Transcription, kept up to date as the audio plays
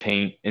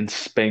paint, and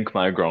spank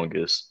my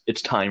Grongus.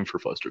 It's time for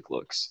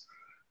Fusterclux.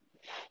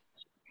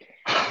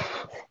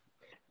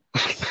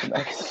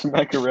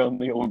 Smack around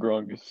the old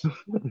Grongus.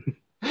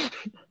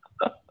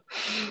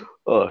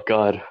 Oh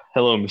God.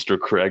 Hello, Mr.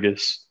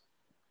 Kragus.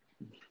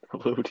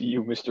 Hello to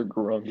you, Mr.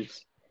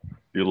 Grongus.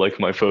 You like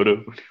my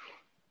photo?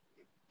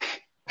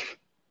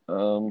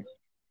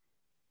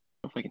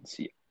 If I can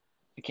see it.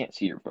 I can't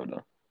see your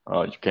photo.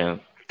 Oh, you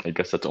can't. I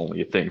guess that's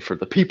only a thing for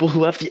the people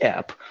who have the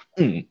app.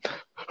 Mm.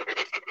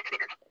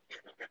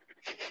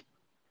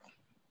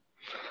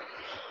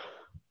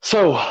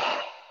 So,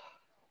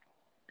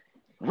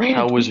 Rand,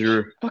 how was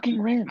your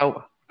fucking Rand?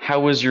 how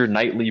was your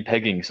nightly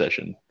pegging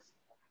session?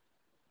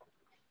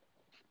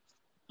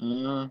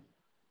 I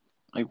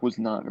was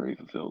not very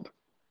fulfilled.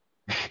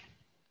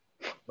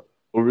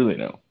 Oh, really?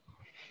 No.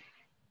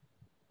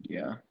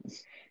 Yeah,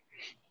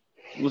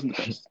 it wasn't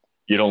the best.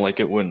 You don't like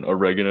it when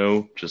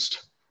oregano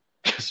just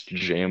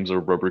jams a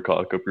rubber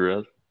cock up your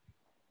ass?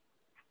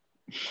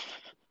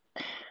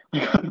 I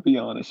gotta be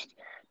honest.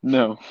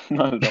 No,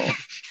 not at all.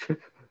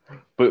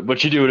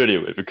 But you do it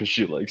anyway because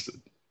she likes it.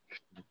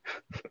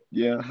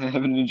 Yeah, I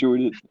haven't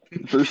enjoyed it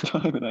the first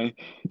time, and I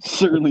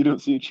certainly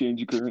don't see a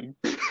change occurring.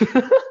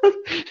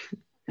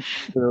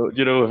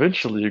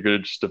 Eventually you're gonna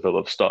just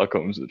develop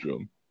Stockholm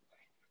syndrome.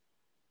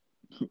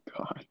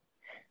 God,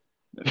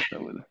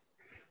 that would not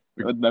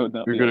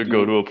You're be gonna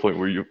go to ideal. a point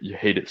where you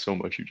hate it so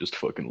much you just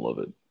fucking love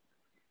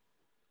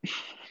it.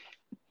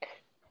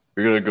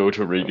 You're gonna go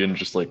to Reagan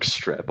just like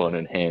strap on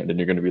in hand, and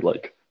you're gonna be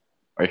like,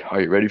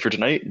 "Are you ready for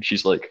tonight?" And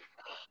she's like,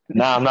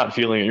 "Nah, I'm not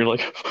feeling it." You're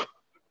like,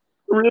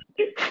 "Really?"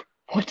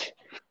 What?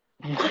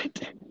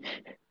 What?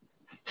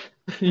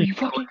 Are You you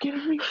fucking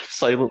kidding me?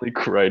 silently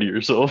cry to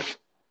yourself.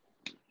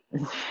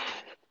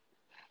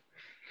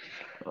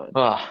 Ah,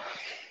 God.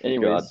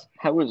 Anyways,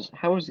 how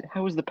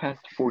was the past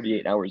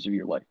 48 hours of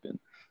your life been?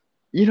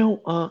 You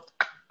know,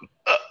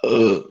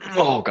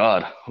 oh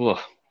God, ugh,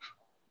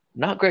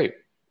 not great.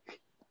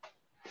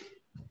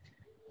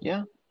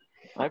 Yeah,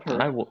 I've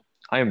And heard.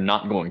 I am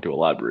not going to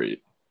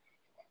elaborate.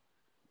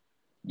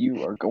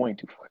 You are going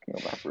to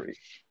fucking elaborate.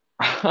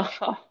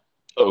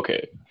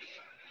 Okay.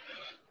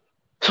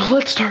 So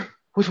let's start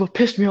with what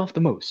pissed me off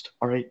the most.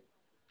 All right.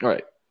 All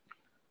right.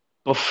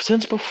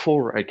 Since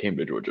before I came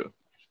to Georgia,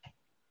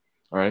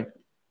 all right,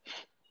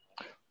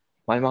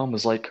 my mom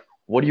was like,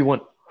 "What do you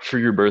want for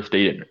your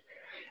birthday dinner?"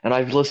 And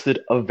I've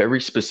listed a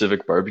very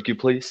specific barbecue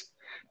place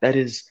that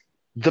is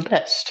the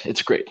best.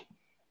 It's great.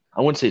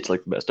 I wouldn't say it's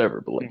like the best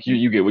ever, but like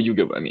you get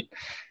what I mean.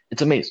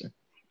 It's amazing.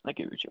 I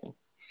get what you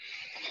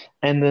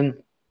mean.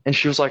 And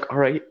she was like, "All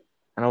right,"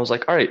 and I was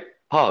like, "All right,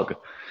 hog."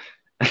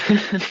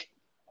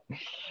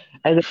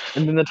 And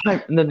then the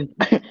time and then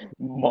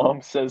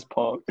Mom says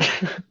pog.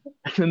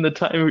 and then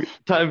the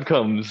time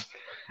comes,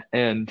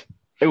 and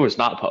it was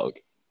not pug.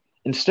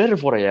 Instead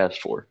of what I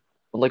asked for,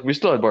 like we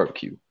still had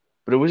barbecue,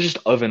 but it was just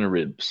oven and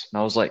ribs. And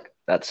I was like,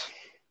 "That's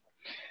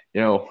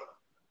you know,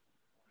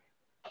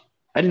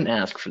 I didn't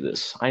ask for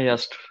this. I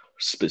asked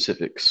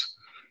specifics.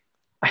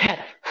 I had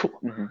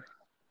Mm-hmm.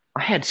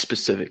 I had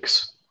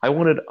specifics. I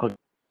wanted a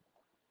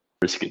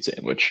brisket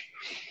sandwich,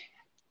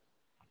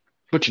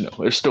 but it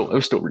was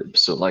still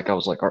ribs. So like I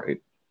was like, all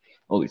right,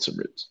 I'll eat some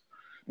ribs.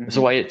 Mm-hmm.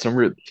 So I ate some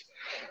ribs,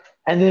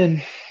 and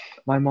then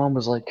my mom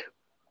was like,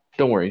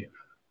 "Don't worry,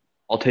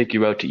 I'll take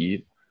you out to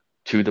eat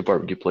to the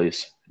barbecue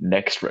place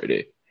next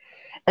Friday."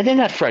 And then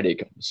that Friday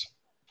comes.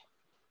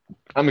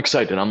 I'm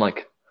excited. I'm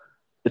like,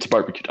 it's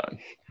barbecue time.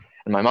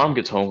 And my mom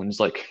gets home and is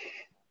like,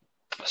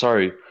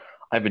 "Sorry,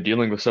 I've been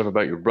dealing with stuff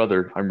about your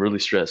brother. I'm really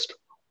stressed.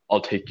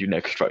 I'll take you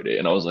next Friday."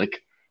 And I was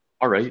like,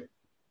 all right,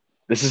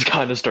 this is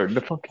kind of starting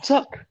to fucking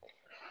suck.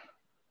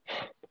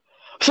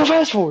 So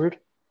fast forward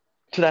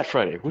to that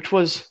Friday, which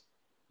was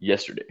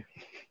yesterday.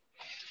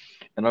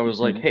 And I was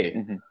like, hey,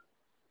 Mm-hmm.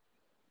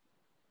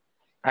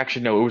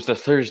 actually, no, it was the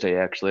Thursday,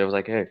 actually. I was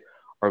like, hey,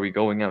 are we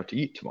going out to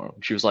eat tomorrow?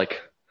 And she was like,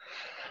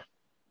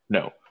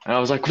 no. And I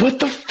was like, what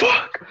the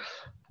fuck?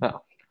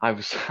 No,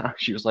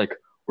 she was like,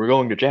 we're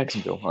going to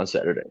Jacksonville on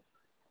Saturday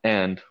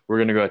and we're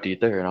going to go out to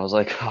eat there. And I was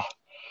like, oh,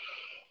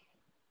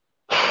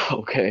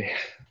 okay.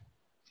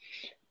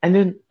 And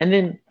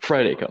then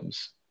Friday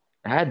comes.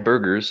 I had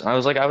burgers. I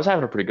was like, I was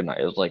having a pretty good night.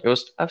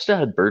 I've still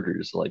had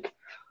burgers. Like,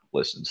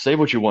 listen, say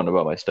what you want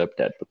about my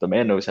stepdad, but the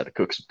man knows how to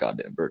cook some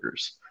goddamn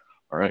burgers.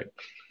 All right.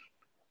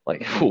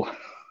 Like, whew,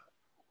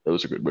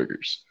 those are good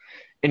burgers.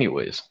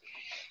 Anyways,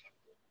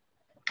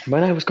 my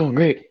night was going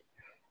great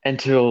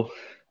until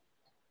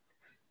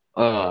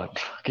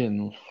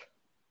fucking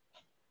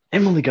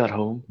Emily got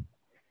home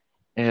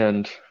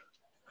and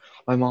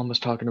my mom was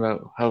talking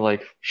about how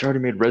like she already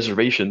made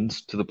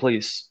reservations to the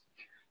place.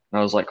 And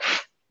I was like,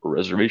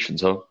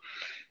 reservations, huh?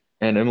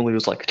 And Emily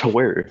was like, to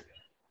where?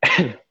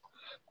 And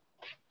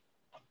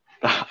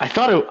I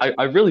thought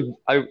I really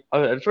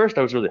at first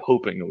I was really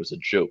hoping it was a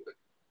joke,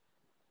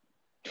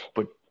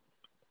 but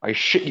I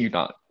shit you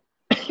not.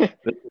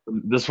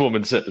 This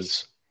woman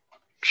says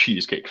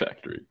Cheesecake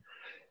Factory,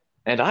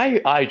 and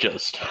I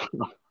just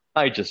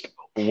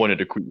wanted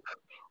to queef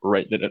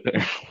right then and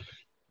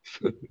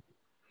there.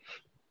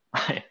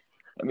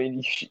 I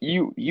mean,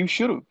 you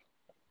should have.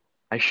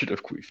 I should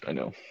have queefed, I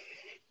know.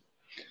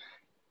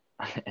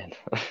 And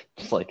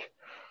it's like,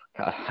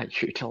 God,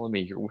 you're telling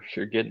me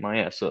you're getting my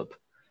ass up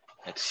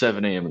at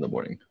 7 a.m. in the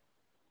morning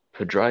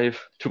to drive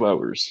 2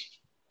 hours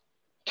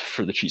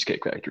for the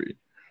Cheesecake Factory.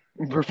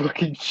 For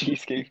fucking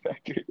Cheesecake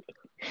Factory.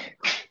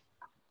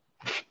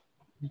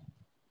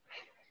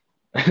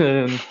 And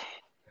then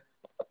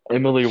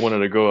Emily wanted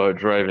to go out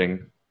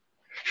driving.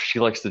 She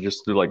likes to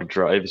just do like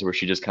drives where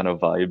she just kind of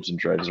vibes and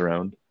drives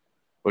around,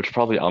 which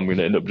probably I'm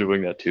gonna end up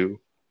doing that too.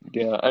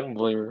 Yeah, I don't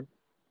blame her.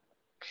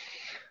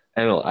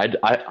 And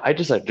I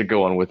decided to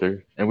go on with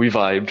her, and we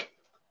vibed,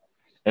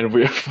 and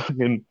we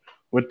fucking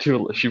went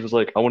to. She was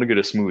like, "I want to get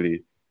a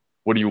smoothie.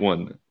 What do you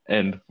want?"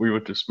 And we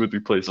went to a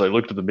smoothie place. I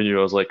looked at the menu.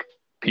 I was like,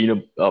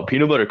 peanut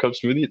butter cup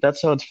smoothie. That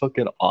sounds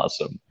fucking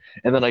awesome."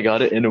 And then I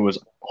got it, and it was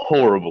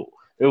horrible.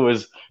 It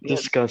was Yeah,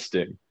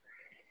 disgusting.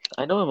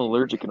 I know I'm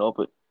allergic and all,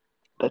 but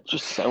that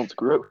just sounds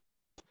gross.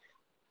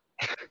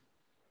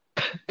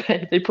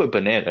 They put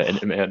banana in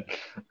it, man.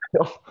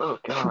 Oh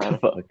What the God.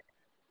 fuck?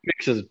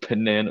 Mixes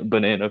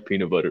banana,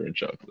 peanut butter, and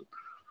chocolate.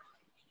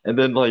 And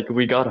then like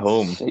we got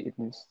home.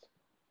 Satanist.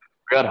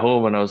 Got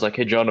home and I was like,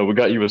 "Hey, Jono, we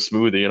got you a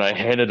smoothie," and I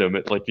handed him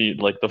it like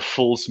the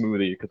full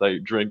smoothie because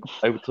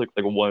I took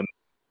like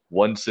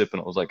one sip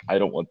and I was like, "I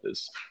don't want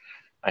this."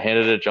 I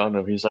handed it to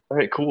Jono. He's like, "All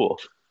right, cool."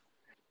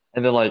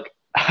 And then like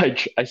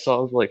I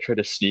saw him like try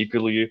to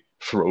sneakily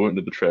throw it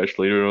into the trash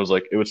later, and I was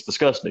like, "It was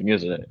disgusting,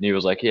 isn't it?" And he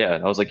was like, "Yeah."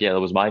 And I was like, "Yeah, that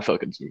was my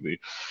fucking smoothie."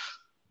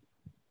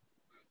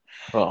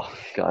 Oh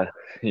God.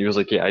 He was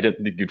like, "Yeah, I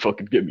didn't think you'd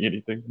fucking get me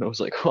anything." And I was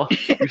like, "Oh,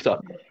 you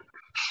thought."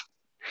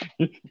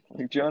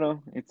 Like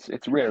Jono,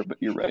 it's rare, but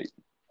you're right.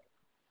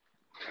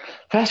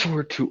 Fast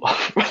forward to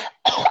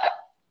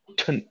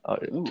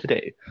Ooh.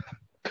 today.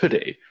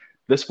 Today,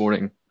 this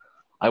morning.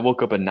 I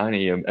woke up at 9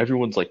 a.m.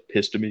 Everyone's like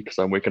pissed at me because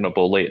I'm waking up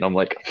all late, and I'm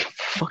like,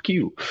 "Fuck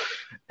you!"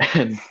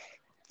 And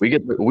we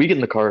get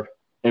in the car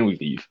and we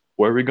leave.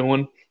 Where are we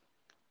going?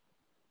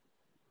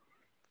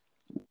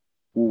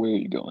 Where are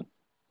you going?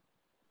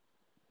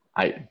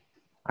 I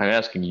I'm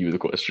asking you the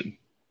question.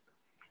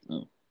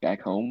 Oh,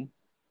 back home?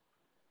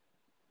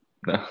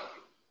 No,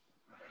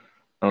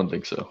 I don't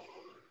think so.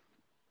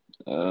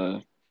 Uh,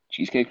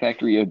 Cheesecake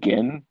Factory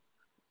again?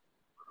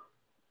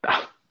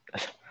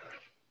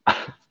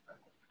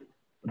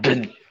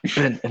 Ben,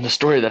 Ben, in the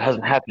story that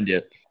hasn't happened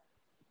yet.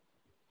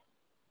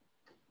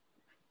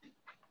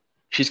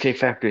 Cheesecake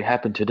Factory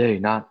happened today,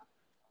 not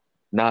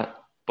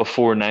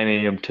before 9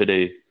 a.m.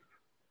 today.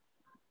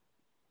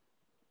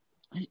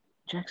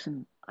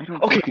 Jackson, I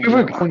don't Okay, fucking we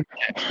were know. going.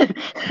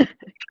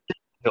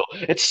 No,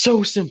 it's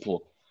so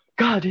simple.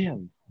 God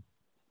damn.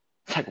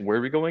 It's like, where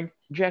are we going?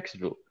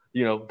 Jacksonville.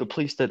 You know, the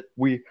place that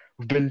we've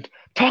been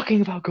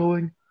talking about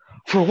going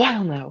for a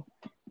while now.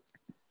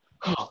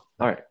 All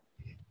right.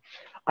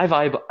 I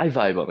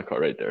vibe on the car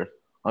right there.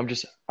 I'm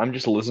just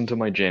listening to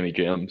my jammy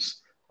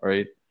jams. All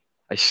right.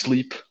 I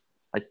sleep.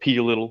 I pee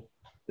a little.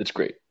 It's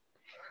great.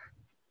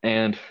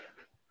 And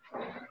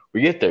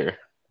we get there.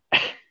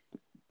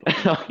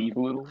 Fucking pee a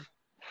little.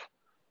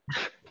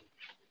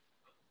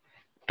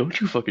 Don't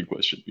you fucking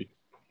question me.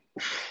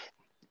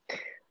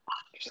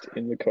 Just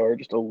in the car,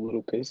 just a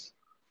little piss.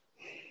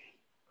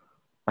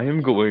 I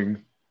am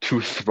going to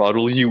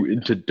throttle you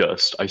into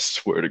dust. I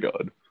swear to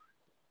God.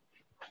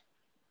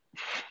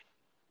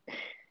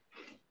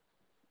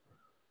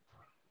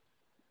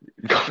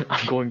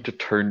 I'm going to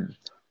turn.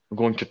 I'm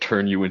going to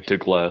turn you into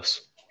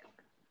glass.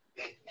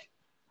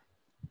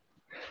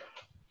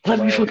 Let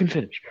me fucking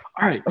finish.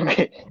 All right.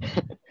 Okay.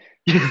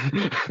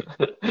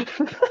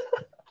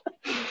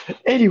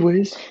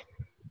 Anyways,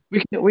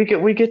 we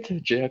get to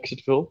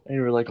Jacksonville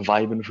and we're like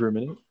vibing for a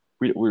minute.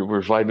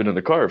 We're vibing in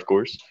the car, of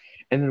course,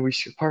 and then we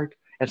park.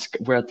 And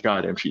we're at the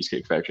goddamn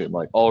Cheesecake Factory. I'm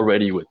like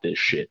already with this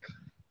shit.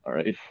 All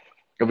right,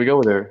 and we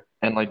go there,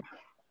 and like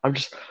I'm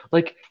just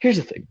like, here's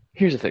the thing.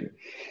 Here's the thing.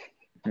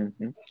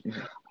 Mhm.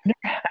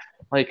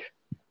 Like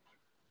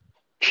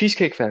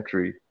Cheesecake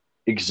Factory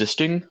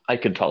existing, I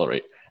can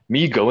tolerate.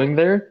 Me going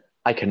there,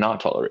 I cannot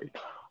tolerate.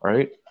 All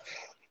right.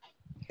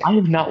 I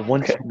have not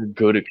once Okay. had a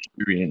good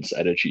experience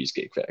at a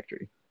Cheesecake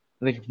Factory.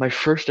 I think my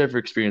first ever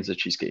experience at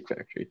Cheesecake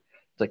Factory.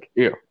 It's like,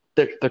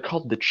 they're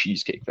called the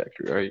Cheesecake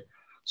Factory, right?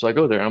 So I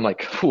go there and I'm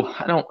like, "Phew,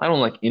 I don't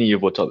like any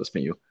of what's on this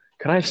menu.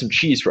 Can I have some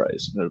cheese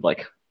fries?" And they're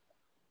like,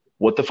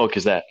 "What the fuck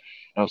is that?"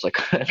 And I was like,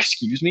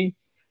 "Excuse me?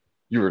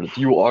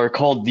 You are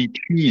called the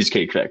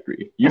Cheesecake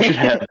Factory. You should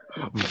have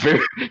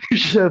very you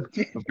should have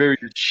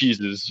various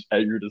cheeses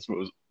at your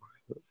disposal."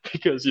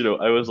 Because,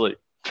 I was like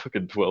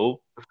fucking 12.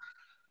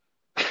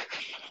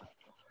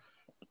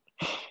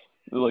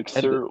 They're like,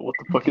 And sir, what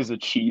the fuck is a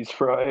cheese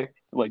fry?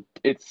 Like,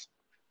 it's.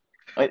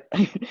 I'm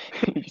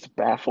just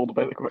baffled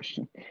by the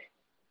question.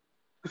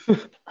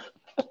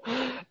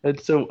 and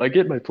so I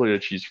get my plate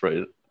of cheese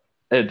fries.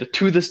 And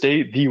to this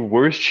day, the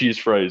worst cheese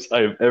fries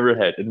I have ever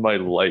had in my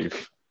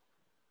life.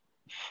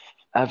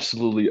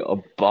 Absolutely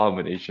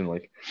abomination.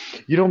 Like,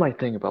 my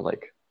thing about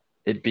like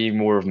it being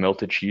more of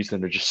melted cheese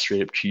than just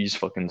straight up cheese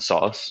fucking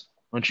sauce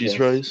on cheese Yes.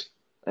 fries?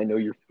 I know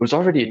you're It was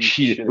already a fucking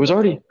cheese. shit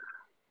about that. It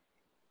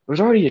was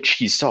already a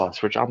cheese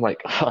sauce, which I'm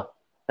like, huh,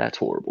 that's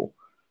horrible.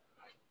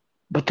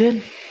 But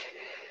then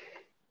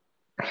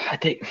I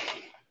think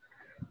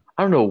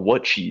I don't know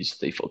what cheese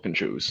they fucking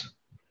chose,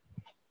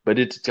 but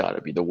it's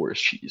gotta be the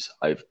worst cheese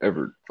I've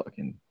ever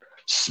fucking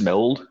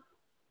smelled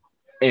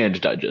and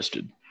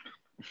digested.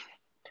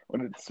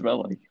 What did it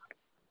smell like?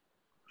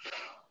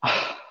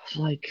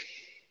 Like,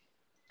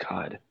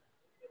 God.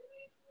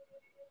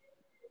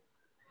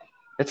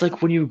 It's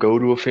like when you go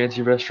to a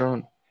fancy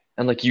restaurant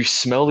and like you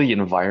smell the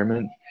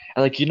environment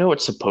and like you know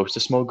it's supposed to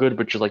smell good,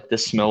 but you're like,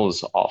 this smell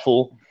is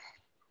awful,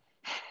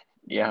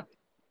 Yeah.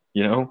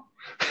 you know?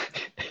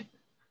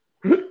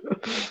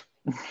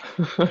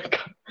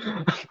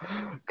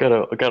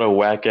 got a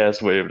whack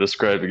ass way of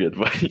describing it,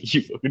 but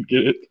you fucking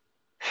get it.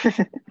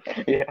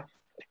 Yeah.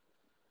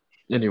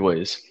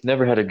 Anyways,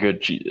 never had a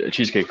good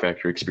Cheesecake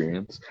Factory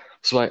experience.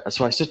 So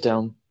I sit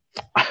down.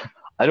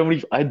 I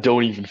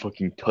don't even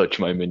fucking touch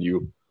my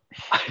menu.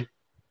 I,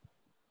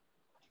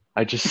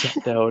 I just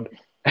sat down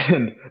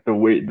and the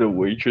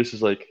waitress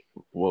is like,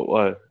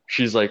 what?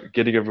 She's like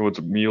getting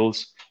everyone's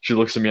meals. She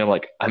looks at me. I'm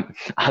like,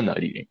 I'm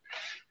not eating.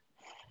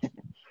 And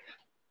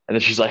then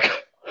she's like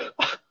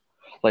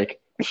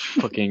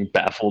fucking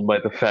baffled by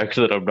the fact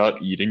that I'm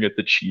not eating at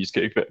the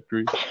Cheesecake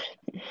Factory.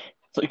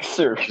 It's like,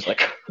 sir, She's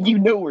like, you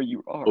know where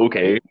you are.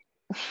 okay.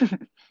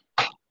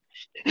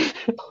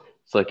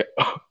 It's like,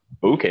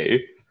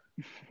 okay.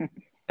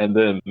 And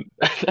then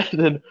and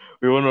then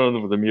we went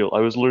on with the meal. I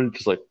was literally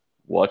just like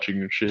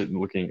watching shit and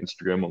looking at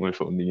Instagram on my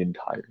phone the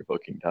entire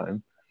fucking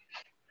time.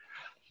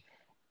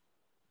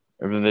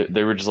 And then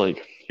they were just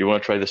like, "You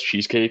want to try this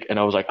cheesecake?" And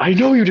I was like, "I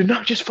know you did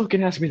not just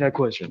fucking ask me that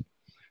question."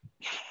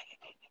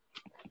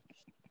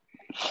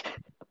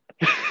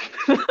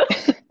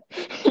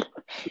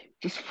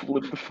 Just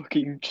flip the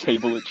fucking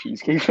table at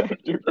Cheesecake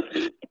Factory.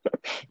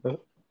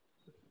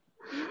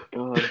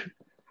 God.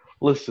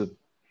 Listen,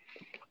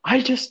 I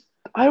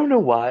don't know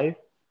why.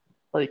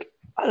 Like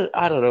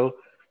I don't know.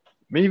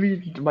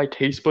 Maybe my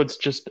taste buds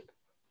just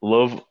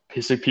love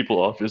pissing people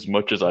off as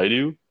much as I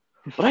do,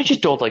 but I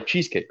just don't like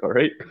cheesecake. All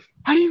right,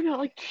 How do you not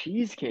like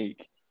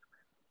cheesecake?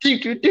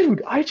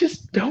 dude, I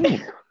just don't.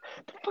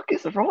 What the fuck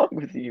is wrong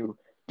with you?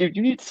 Dude,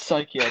 you need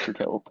psychiatric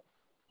help.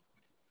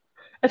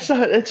 That's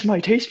not. That's my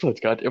taste buds.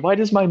 God, why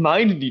does my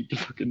mind need to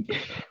fucking? What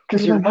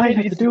Because does my mind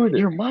have to do with it?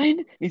 your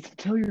mind needs to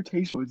tell your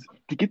taste buds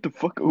to get the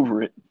fuck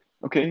over it.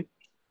 Okay?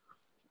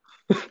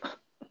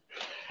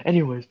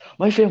 Anyways,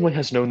 my family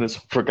has known this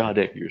for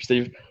goddamn years.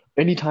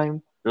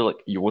 Anytime they're like,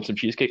 "You want some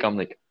cheesecake?" I'm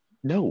like,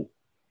 "No."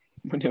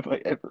 When have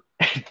I ever?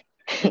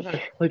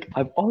 Like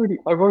I've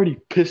already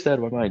pissed out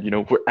of my mind. You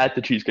know, we're at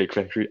the Cheesecake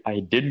Factory.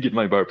 I didn't get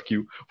my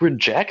barbecue. We're in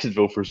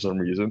Jacksonville for some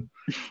reason.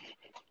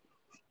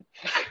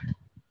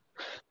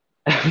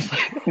 And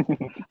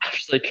I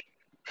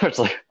was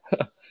like,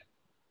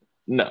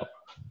 no.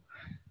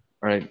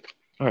 All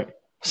right.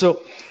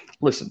 So,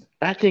 listen,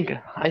 I think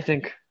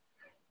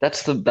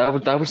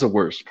that was the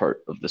worst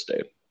part of this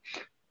day.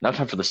 Now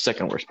time for the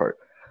second worst part.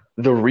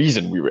 The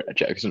reason we were at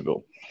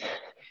Jacksonville.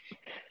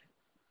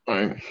 All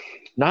right.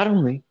 Not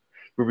only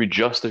were we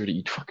just there to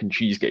eat fucking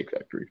Cheesecake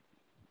Factory,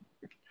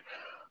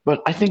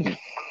 but I think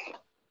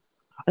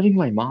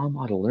my mom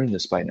ought to learn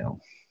this by now.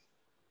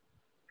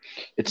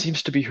 It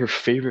seems to be her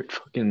favorite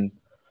fucking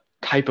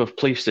type of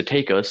place to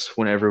take us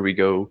whenever we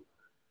go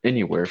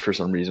anywhere for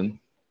some reason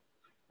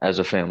as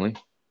a family.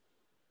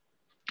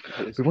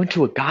 We went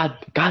to a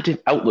goddamn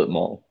outlet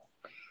mall.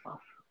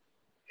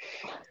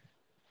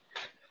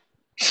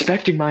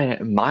 Expecting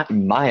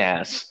my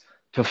ass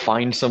to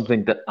find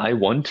something that I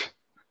want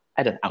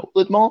at an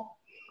outlet mall?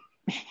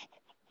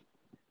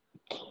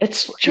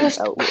 It's just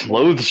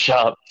clothes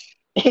shop.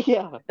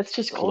 Yeah. It's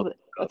just All clothes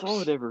that's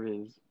all it ever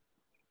is.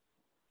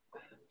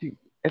 Dude,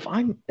 if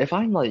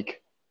I'm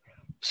like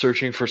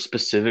searching for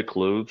specific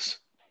clothes,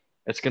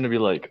 it's gonna be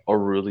like a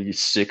really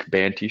sick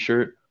band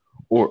t-shirt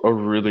or a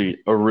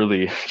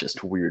really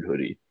just weird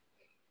hoodie.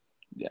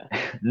 Yeah.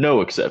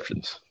 No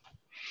exceptions.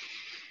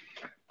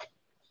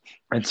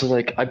 And so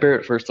like I bear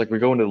it first, like we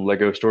go into the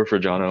Lego store for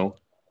Jono.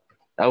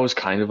 That was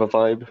kind of a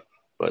vibe,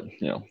 but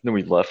then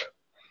we left.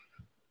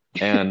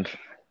 And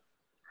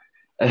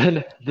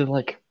and then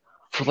like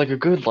for like a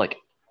good like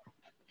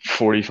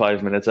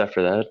 45 minutes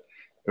after that,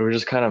 it was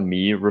just kind of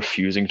me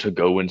refusing to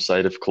go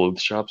inside of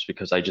clothes shops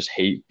because I just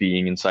hate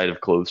being inside of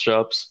clothes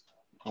shops.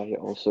 I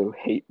also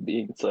hate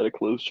being inside of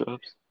clothes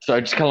shops. So I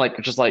just kind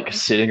of like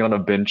sitting on a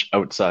bench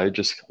outside,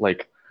 just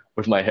like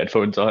with my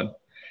headphones on.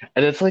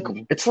 And it's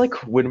like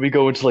when we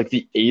go into like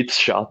the eighth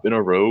shop in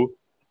a row,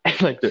 and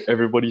like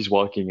everybody's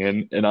walking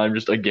in, and I'm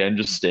just again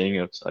just staying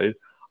outside.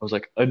 I was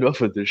like,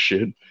 enough of this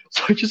shit.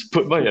 So I just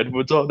put my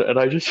headphones on, and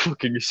I just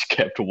fucking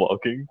kept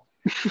walking.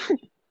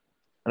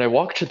 And I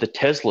walked to the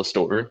Tesla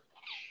store,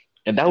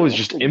 and that was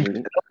just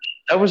empty.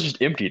 That was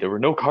just empty. There were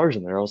no cars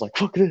in there. I was like,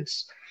 fuck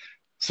this.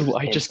 So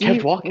I just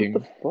kept walking.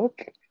 What the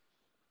fuck?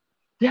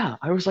 Yeah,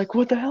 I was like,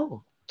 what the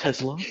hell,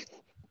 Tesla?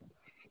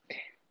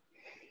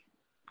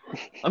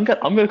 I'm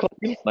gonna call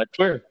you. I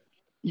swear.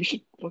 You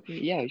should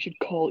you should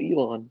call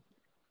Elon.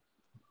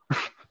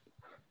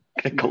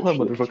 I Some call that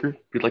bullshit. motherfucker.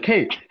 Be like,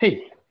 hey,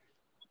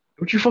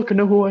 don't you fucking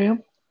know who I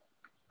am?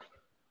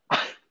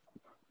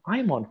 I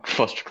am on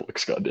Fuster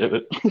Clicks,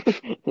 goddammit.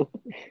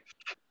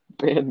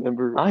 Band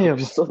member I of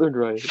am Southern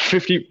Riot.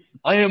 50.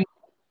 I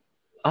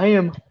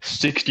am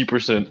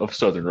 60% of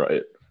Southern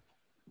Riot.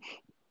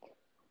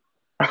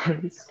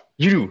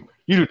 You do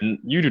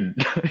you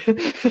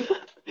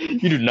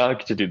do not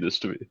get to do this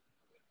to me.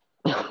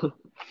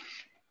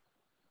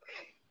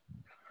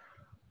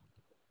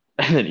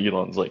 And then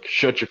Elon's like,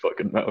 shut your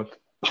fucking mouth.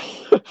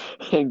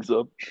 Hangs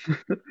up.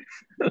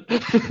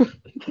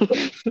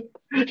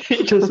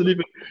 He doesn't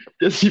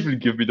even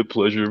give me the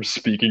pleasure of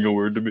speaking a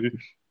word to me.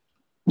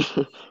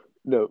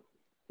 No.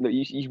 No,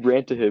 you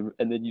rant to him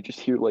and then you just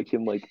hear like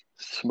him like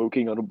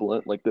smoking on a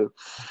blunt, like the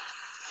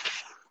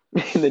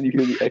and then you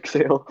hear the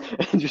exhale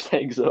and just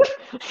hangs up.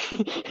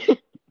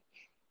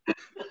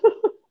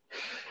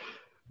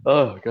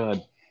 Oh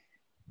God.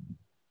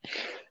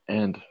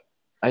 And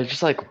I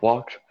just like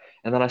walked,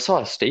 and then I saw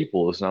a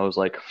Staples, and I was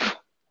like,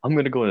 I'm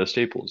gonna go into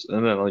Staples.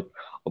 And then like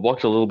I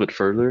walked a little bit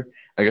further.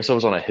 I guess I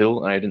was on a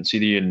hill, and I didn't see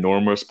the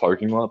enormous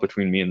parking lot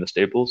between me and the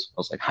Staples. I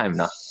was like, I'm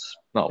not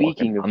walking.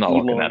 Speaking of I'm not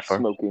walking Elon that far.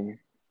 smoking,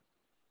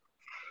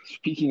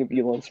 speaking of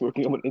Elon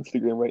smoking, I'm on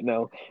Instagram right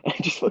now and I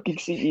just fucking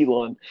see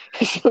Elon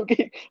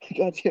smoking a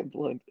goddamn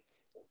blunt.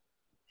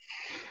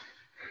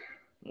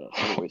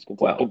 Anyways,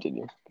 Wow.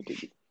 continue.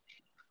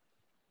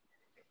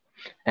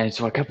 And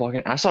so I kept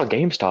walking. I saw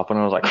GameStop, and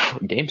I was like,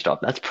 GameStop,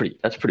 that's pretty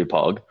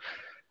pog.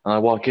 And I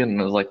walk in,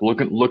 and I was like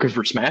looking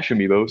for Smash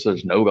Amiibos.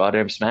 There's no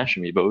goddamn Smash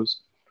Amiibos.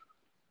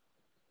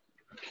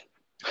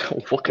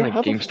 What kind Yeah, of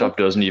how the GameStop fuck?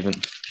 doesn't even?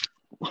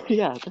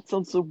 Yeah, that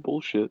sounds so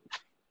bullshit.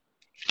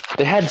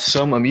 They had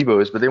some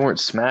Amiibos, but they weren't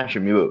Smash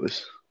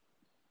Amiibos.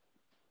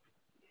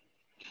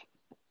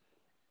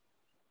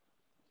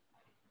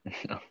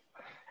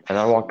 And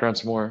I walked around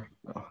some more.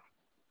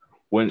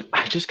 When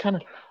I just kind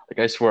of like,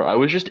 I swear, I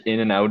was just in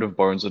and out of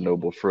Barnes and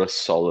Noble for a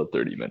solid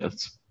 30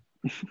 minutes.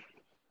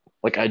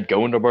 Like I'd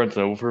go into Barnes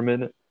and Noble for a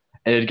minute,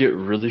 and it'd get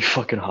really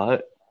fucking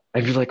hot.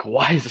 I'd be like,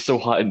 why is it so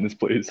hot in this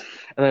place?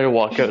 And then I'd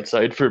walk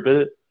outside for a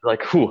bit,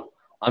 like, whew,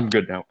 I'm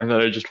good now. And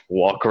then I just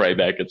walk right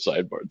back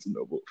inside Barnes and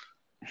Noble.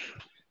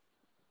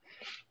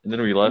 And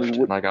then we I mean, left,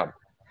 and I got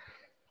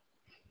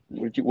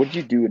what did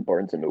you do in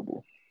Barnes and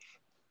Noble?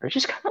 I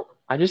just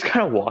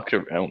kind of walked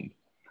around.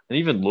 I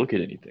didn't even look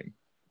at anything.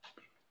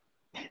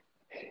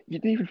 You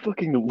didn't even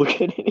fucking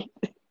look at it.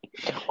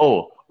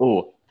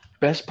 Oh,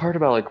 best part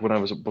about like when I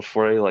was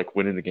before I like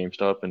went into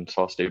GameStop and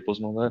saw Staples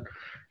and all that,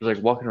 was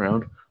like walking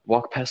around,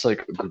 walk past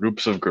like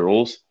groups of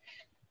girls,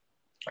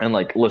 and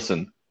like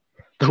listen,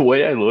 the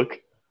way I look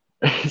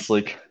is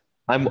like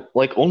I'm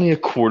like only a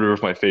quarter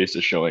of my face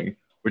is showing,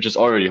 which is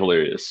already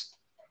hilarious.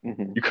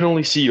 Mm-hmm. You can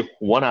only see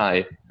one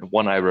eye,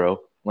 one eyebrow,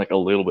 like a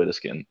little bit of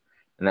skin,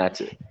 and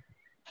that's it.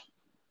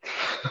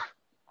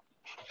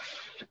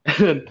 and,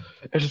 and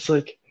it's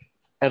like,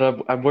 and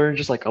I'm wearing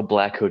just like a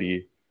black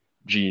hoodie,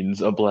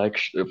 jeans, a black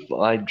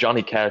like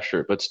Johnny Cash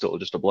shirt, but still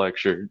just a black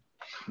shirt.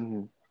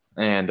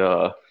 Mm-hmm. And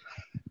I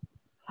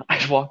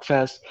walked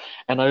fast,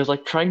 and I was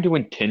like trying to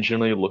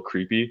intentionally look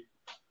creepy.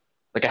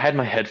 Like I had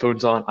my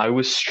headphones on, I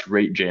was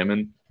straight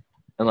jamming,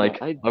 and Yeah,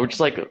 like I would just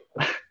like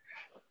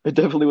I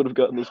definitely would have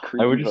gotten those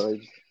I would creepy just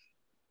vibes.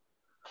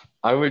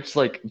 I would just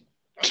like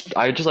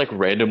I just like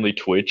randomly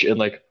twitch and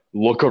like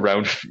look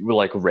around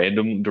like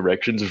random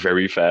directions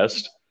very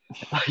fast.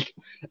 Like,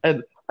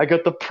 and I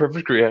got the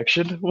perfect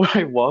reaction when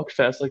I walked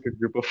past like a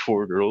group of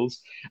four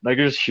girls, and I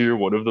could just hear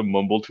one of them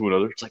mumble to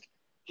another. It's like,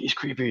 he's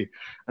creepy,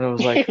 and I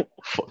was like,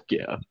 fuck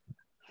yeah.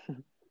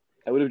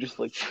 I would have just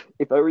like,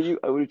 if I were you,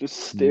 I would have just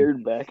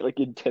stared back like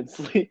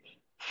intensely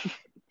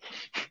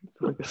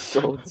for like a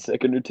solid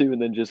second or two, and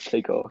then just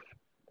take off.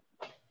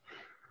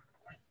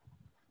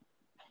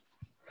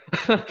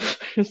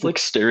 Just like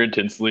stare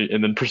intensely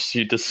and then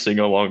proceed to sing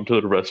along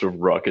to the rest of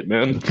Rocket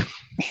Man.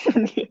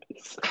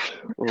 Yes.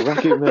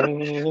 Rocket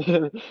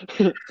Man.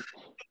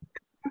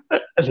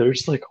 And they're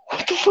just like,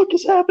 what the fuck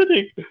is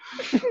happening?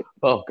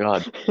 Oh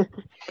God.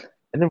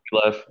 And then we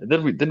left. And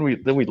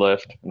then we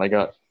left, and I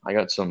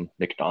got some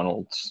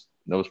McDonald's.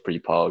 That was pretty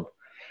pog.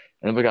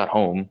 And then we got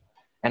home,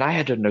 and I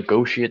had to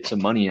negotiate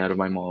some money out of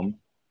my mom.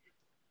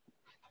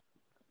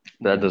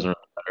 That doesn't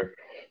really matter.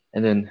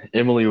 And then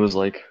Emily was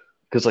like,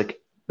 because like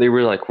they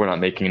were like, we're not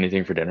making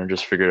anything for dinner,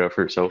 just figure it out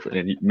for yourself.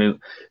 And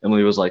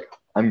Emily was like,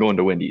 I'm going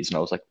to Wendy's, and I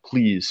was like,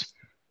 please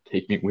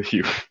take me with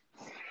you.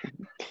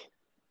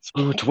 So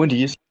we went to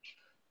Wendy's,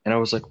 and I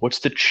was like, what's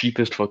the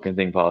cheapest fucking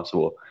thing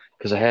possible?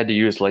 Because I had to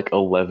use like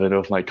 11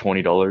 of my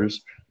 $20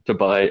 to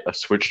buy a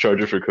Switch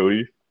charger for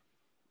Cody.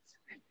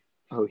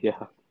 Oh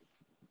yeah.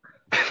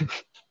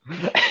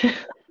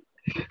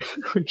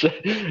 Which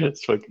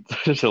is fucking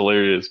just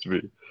hilarious to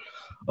me.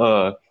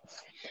 Uh,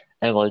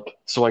 and like,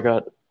 so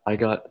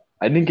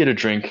I didn't get a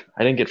drink,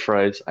 I didn't get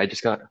fries, I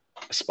just got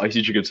a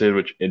spicy chicken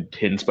sandwich and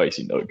 10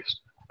 spicy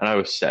nuggets, and I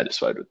was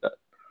satisfied with that.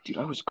 Dude,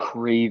 I was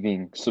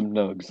craving some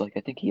nugs, like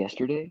I think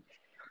yesterday.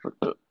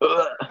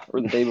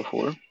 or the day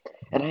before,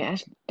 and I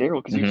asked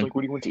Daryl because he was Hmm. like,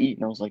 "What do you want to eat?"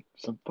 And I was like,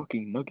 "Some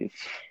fucking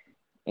nuggets."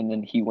 And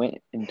then he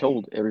went and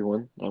told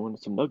everyone that I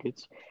wanted some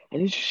nuggets,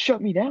 and they just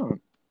shut me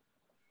down.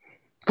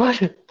 What?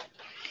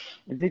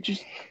 And they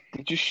just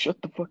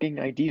shut the fucking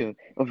idea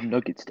of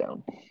nuggets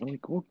down. I'm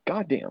like, well,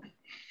 goddamn,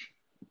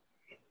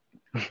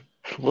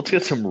 Let's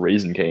get some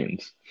Raisin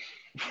Canes.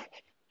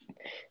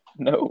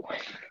 no.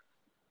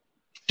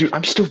 Dude,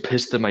 I'm still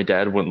pissed that my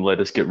dad wouldn't let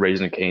us get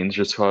Raisin Canes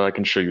just so I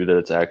can show you that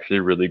it's actually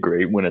really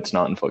great when it's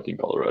not in fucking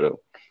Colorado.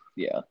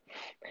 Yeah,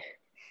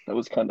 that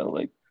was kind of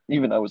like,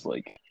 even I was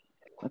like,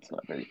 that's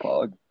not very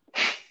pog.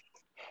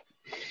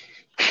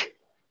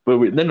 But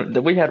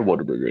then we had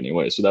Whataburger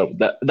anyway, so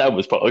that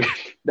was pog.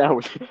 That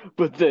was,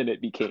 but then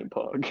it became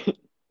pog.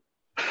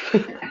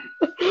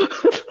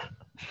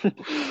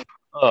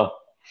 Oh,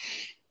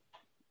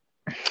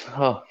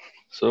 oh,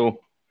 so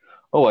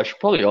I should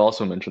probably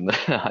also mention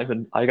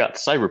that I got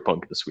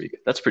Cyberpunk this week.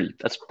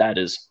 That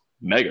is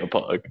mega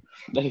pog.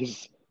 That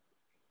is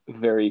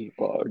very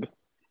pog.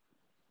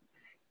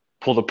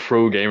 Pulled a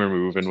pro gamer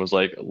move and was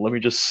like, let me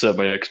just set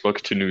my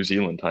Xbox to New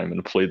Zealand time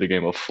and play the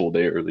game a full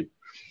day early.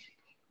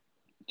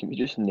 Can we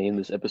just name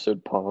this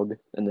episode Pog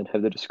and then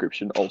have the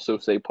description also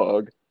say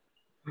Pog?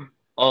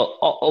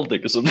 I'll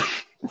think of something.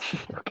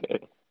 Okay.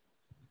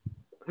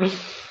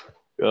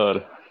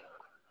 God,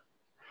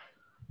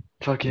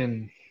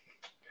 fucking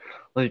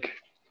like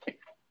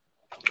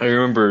I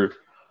remember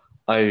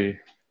I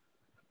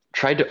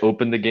tried to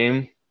open the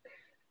game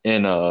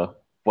in while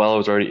I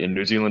was already in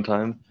New Zealand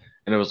time,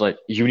 and it was like,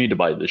 you need to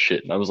buy this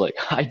shit, and I was like,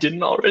 I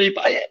didn't already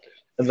buy it,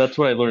 and that's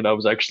when I learned I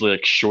was actually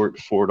like short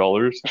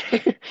 $4.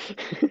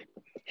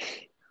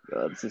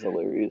 God, this is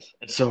hilarious.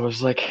 And so I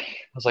was like,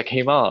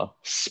 hey ma,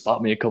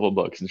 spot me a couple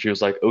bucks, and she was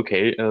like,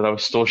 okay, and then I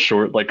was still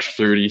short like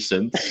 30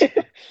 cents, and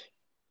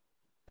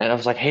I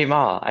was like, hey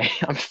ma,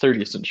 I'm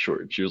 30 cents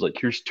short. And she was like,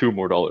 here's $2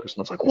 more, and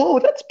I was like, whoa,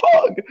 that's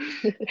pug.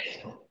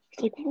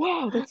 It's like,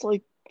 wow, that's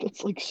like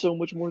so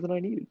much more than I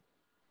needed.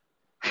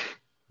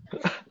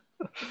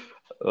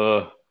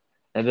 Uh,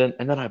 and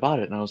then I bought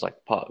it, and I was like,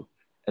 pog,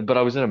 but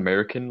I was in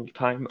American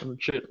time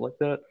and shit like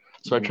that,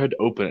 so I Mhm. tried to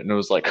open it, and it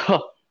was like,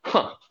 huh,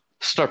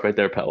 start right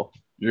there, pal.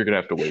 You're gonna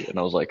have to wait, and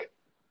I was like,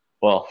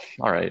 well,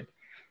 all right.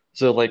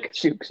 So like,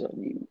 Joke's on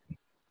you.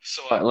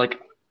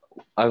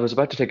 I was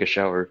about to take a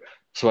shower,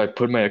 so I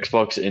put my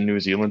Xbox in New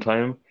Zealand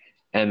time,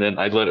 and then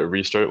I let it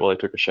restart while I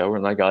took a shower,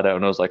 and I got out,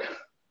 and I was like,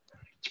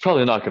 it's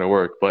probably not gonna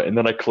work, but and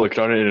then I clicked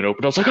on it and it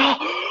opened. I was like,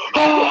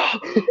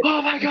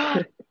 oh my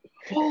God,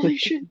 holy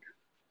shit!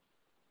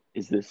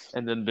 Is this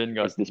And then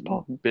is this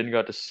Pog? Ben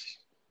got to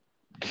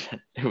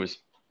it was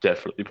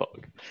definitely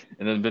Pog,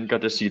 and then Ben got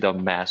to see the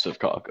massive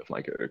cock of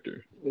my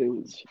character, It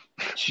was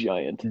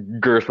giant.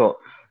 Girtholomew,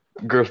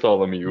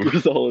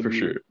 Bartholomew. for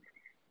sure.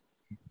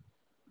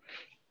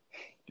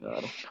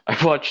 God.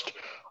 I watched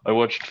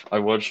I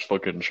watched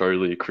fucking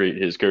Charlie create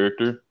his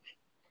character.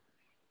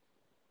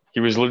 He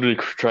was literally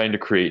trying to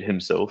create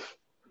himself.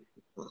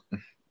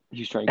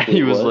 He's trying to He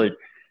create was what? like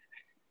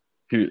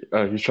he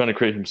was trying to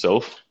create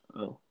himself,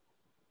 Oh.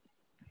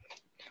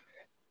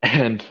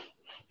 and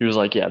he was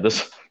like, yeah,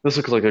 this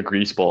looks like a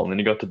grease ball. And then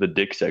he got to the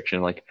dick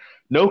section, like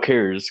no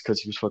cares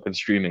because he was fucking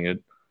streaming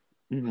it.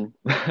 Hmm.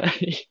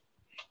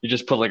 He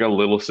just put like a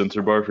little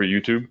censor bar for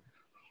YouTube,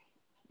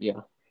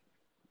 Yeah.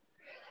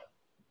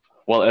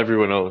 while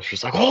everyone else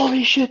just like,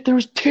 holy shit, there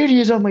was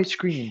titties on my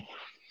screen.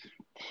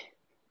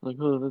 Like,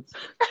 oh,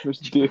 that's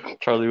dick.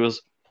 Charlie was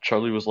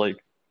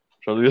like,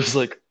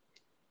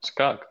 it's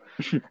cock.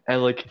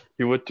 And like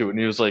he went to it and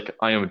he was like,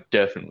 I am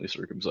definitely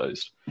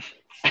circumcised.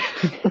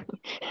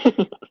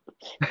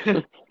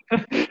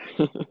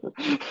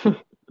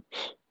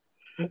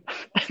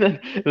 And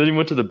then he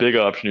went to the big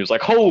option. He was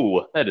like,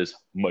 "Oh, that is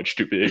much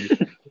too big.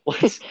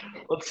 Let's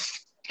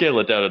scale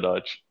it down a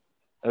notch."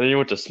 And then he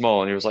went to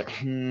small, and he was like,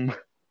 it's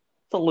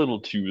a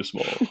little too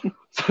small."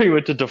 So he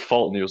went to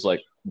default, and he was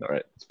like, "All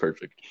right, it's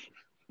perfect."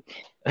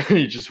 And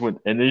he just went,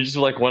 and he just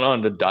like went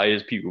on to dye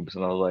his pubes,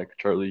 and I was like,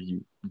 "Charlie,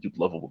 you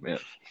lovable man."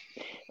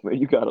 I mean,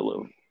 you gotta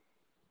love him.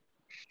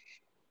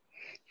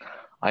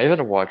 I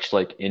haven't watched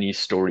like any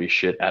story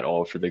shit at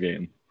all for the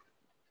game.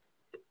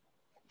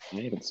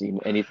 I haven't seen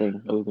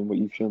anything other than what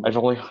you've shown. I've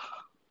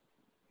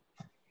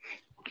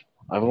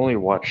only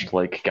watched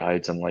like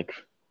guides and like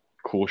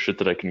cool shit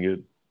that I can get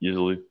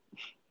easily.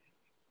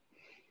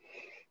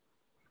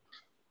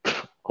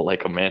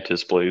 Like a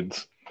mantis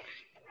blades,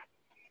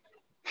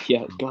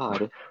 Yeah,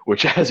 God.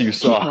 which as you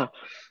saw,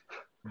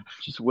 Yeah.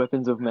 Just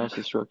weapons of mass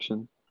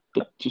destruction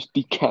that just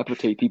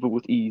decapitate people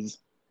with ease.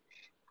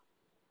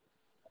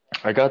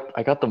 I got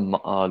the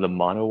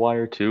mono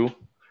wire too,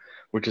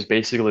 which is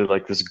basically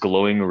like this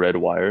glowing red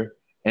wire,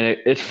 and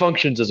it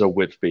functions as a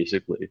whip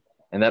basically,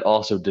 and that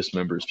also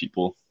dismembers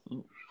people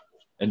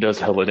and does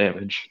hella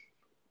damage.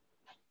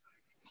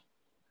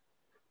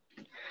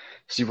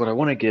 See, what I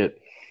want to get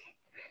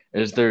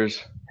is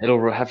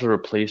it'll have to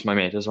replace my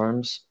mantis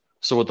arms.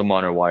 So with the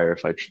mono wire,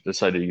 if I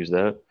decide to use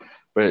that,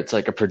 but it's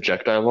like a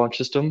projectile launch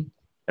system,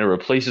 and it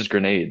replaces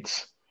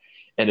grenades.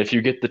 And if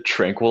you get the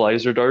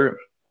tranquilizer dart,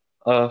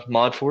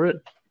 mod for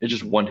it. It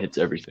just one hits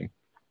everything.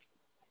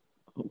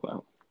 Oh,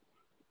 wow.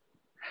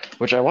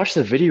 Which I watched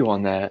the video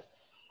on that,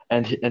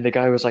 and the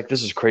guy was like,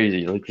 "This is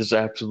crazy. Like this is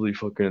absolutely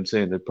fucking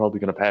insane. They're probably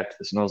gonna patch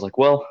this." And I was like,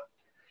 "Well,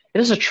 it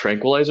is a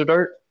tranquilizer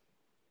dart.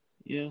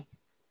 Yeah,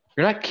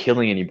 You're not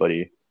killing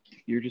anybody.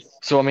 you're just.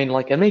 So I mean,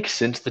 like, it makes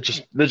sense that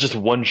just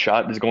one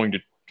shot is going to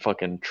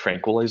fucking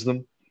tranquilize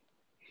them."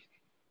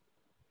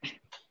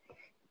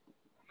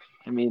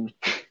 I mean,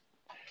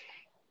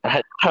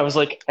 I was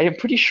like, I am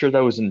pretty sure that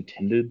was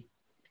intended.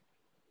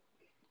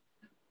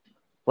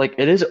 Like,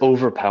 it is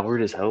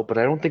overpowered as hell, but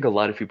I don't think a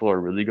lot of people are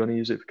really going to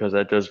use it because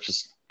that does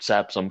just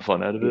sap some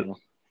fun out of it. yeah.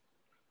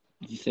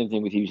 It's the same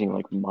thing with using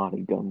like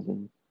modded guns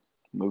in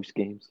most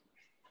games,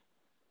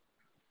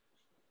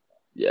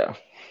 Yeah.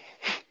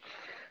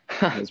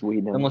 as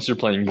we know. Unless you're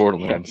playing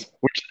Borderlands,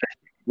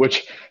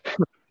 which,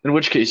 in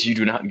which case you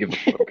do not give a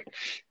fuck.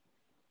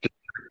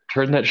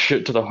 Turn that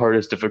shit to the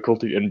hardest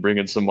difficulty and bring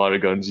in some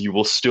modded guns, you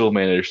will still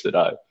manage to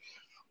die.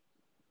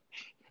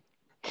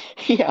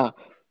 Yeah.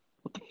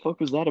 What the fuck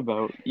was that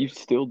about? You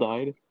still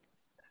died?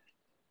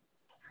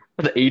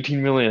 With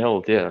 18 million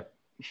health, yeah.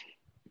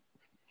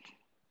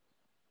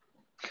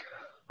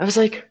 I was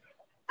like,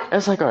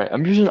 all right,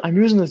 I'm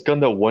using this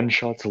gun that one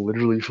shots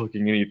literally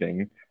fucking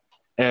anything,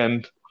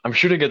 and I'm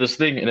shooting at this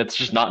thing and it's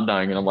just not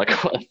dying, and I'm like,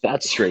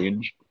 that's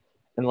strange.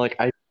 And like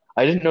I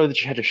didn't know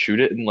that you had to shoot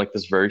it in like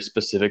this very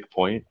specific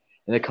point,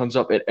 and it comes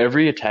up at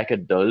every attack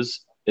it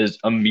does is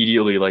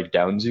immediately like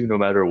downs you no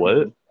matter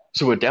what.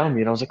 So it downed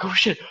me, and I was like, oh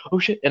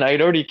shit, and I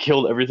had already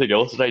killed everything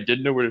else, and I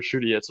didn't know where to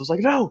shoot it yet. So I was like,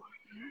 no,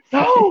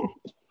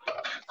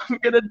 I'm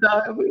gonna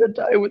die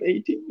with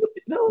 18 million. What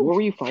No.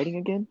 were you fighting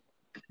again?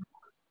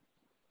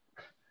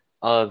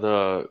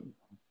 The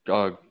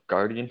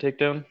Guardian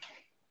takedown.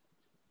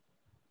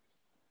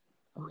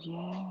 Oh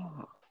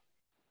yeah.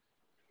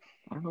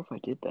 I don't know if I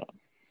did that.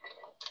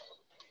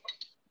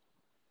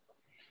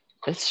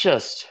 It's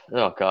just,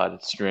 oh god,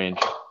 it's strange.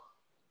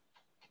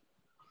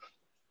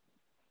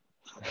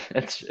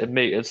 It's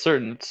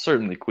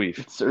certainly queef.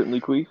 It's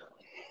certainly Queef.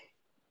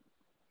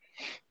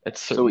 It's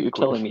So what certainly you're queef.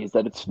 telling me is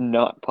that it's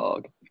not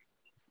Pog.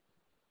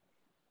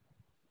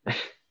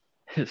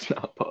 It's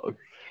not Pog.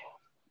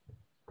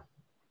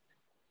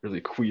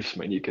 Really queefs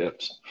my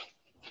kneecaps.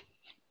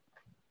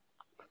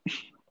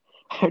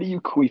 How do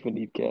you Queef a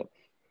kneecap?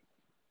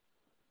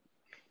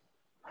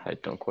 I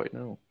don't quite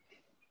know.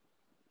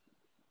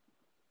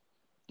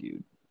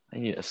 Dude. I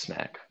need a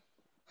snack.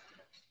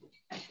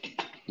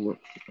 What?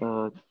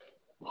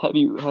 Have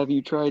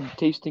you tried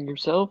tasting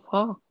yourself?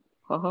 Huh?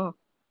 Haha.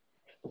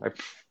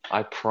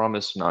 I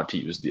promise not to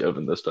use the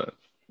oven this time.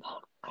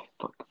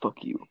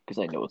 Fuck you, because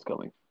I know it's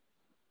coming.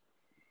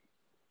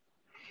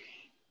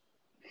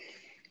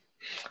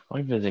 I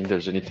don't even think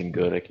there's anything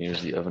good I can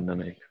use the oven to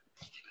make.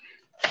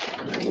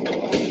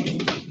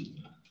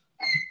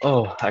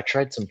 Oh, I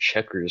tried some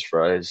Checkers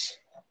fries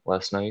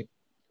last night.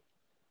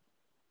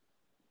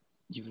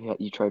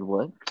 You tried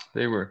what?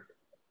 They were.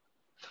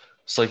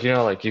 It's like, you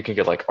know, like you can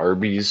get like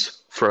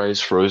Arby's fries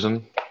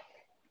frozen.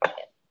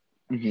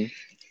 Mm-hmm.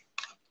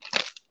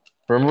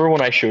 Remember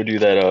when I showed you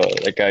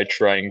that guy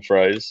trying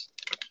fries?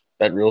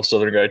 That real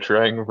Southern guy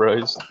trying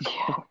fries?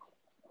 Yeah.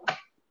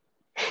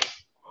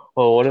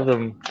 Well, one of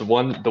them, the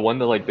one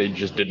that like they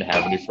just didn't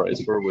have any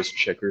fries for was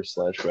Checkers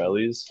 /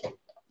 Rallies.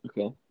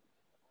 Okay.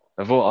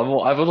 I'm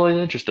always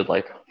interested,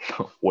 like,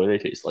 what do they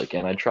taste like?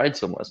 And I tried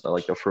some last night,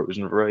 like the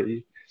frozen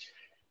variety.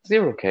 They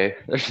were okay.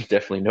 There's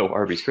definitely no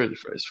Arby's curly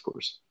fries, of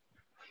course.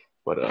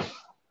 But it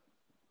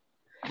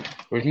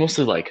was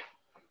mostly like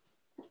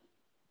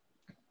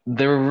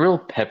they were real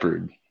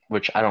peppered,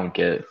 which I don't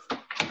get.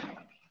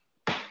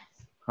 I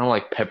don't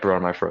like pepper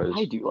on my fries.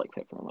 I do like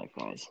pepper on my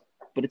fries,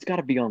 but it's got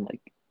to be on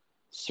like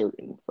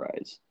certain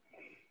fries.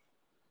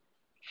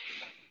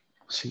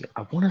 See,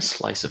 I want a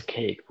slice of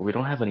cake, but we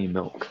don't have any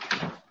milk.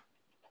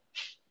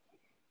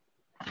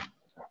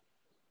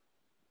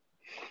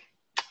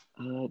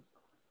 Do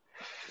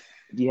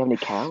you have any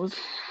cows?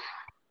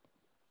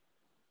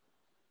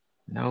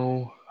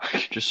 No, I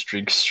could just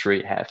drink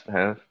straight half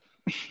and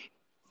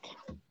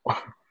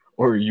half.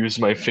 Or use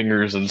my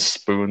fingers and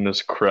spoon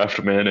this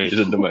Kraft mayonnaise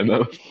into my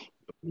mouth.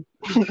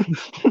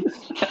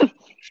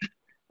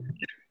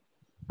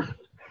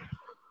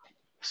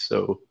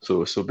 So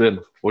Ben,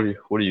 what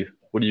are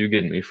you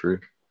getting me for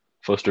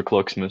Foster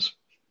Clucksmith?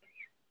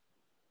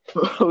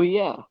 Oh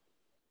yeah.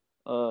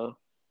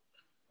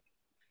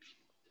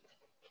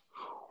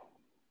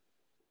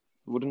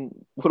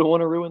 Wouldn't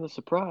want to ruin the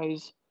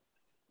surprise.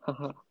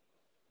 No,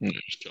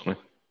 just tell me.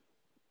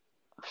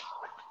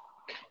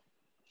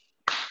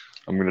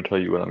 I'm gonna tell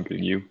you what I'm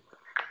getting you.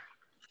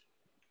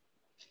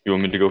 You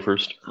want me to go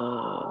first?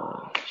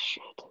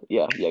 Shit.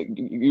 Yeah.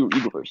 You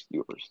go first.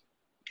 You go first.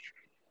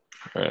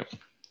 All right.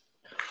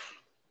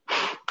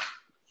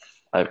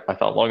 I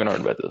thought long and hard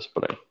about this,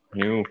 but I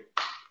know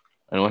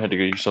I had to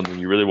get you something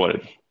you really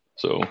wanted.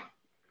 So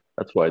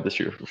that's why this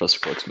year for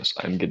Festival Xmas,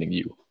 I'm getting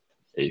you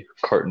a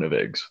carton of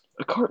eggs.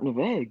 A carton of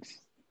eggs.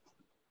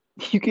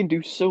 You can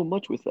do so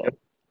much with that.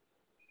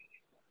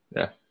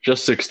 Yeah,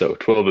 just 6 though.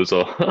 12 is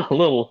a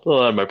little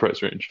out of my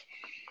price range.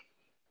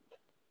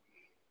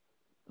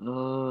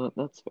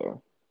 That's fair.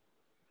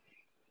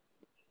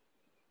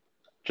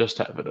 Just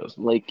half a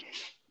dozen. Like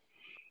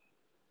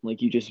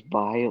you just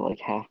buy like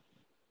half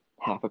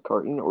a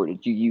carton, or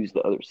did you use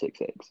the other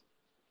 6 eggs?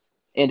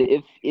 And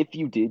if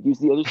you did use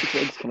the other 6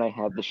 eggs, can I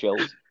have the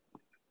shells?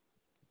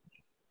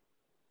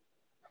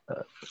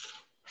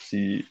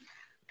 See,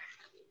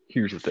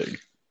 here's the thing.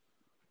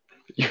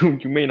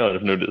 You may not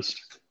have noticed.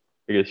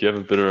 I guess you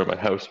haven't been around my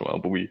house in a while,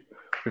 but we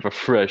have a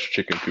fresh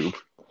chicken coop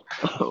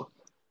Oh,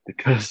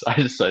 because I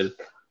decided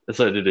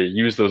to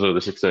use those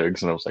other 6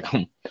 eggs, and I was like,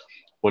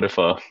 what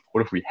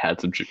if we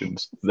had some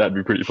chickens? That'd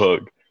be pretty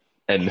pug.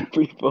 And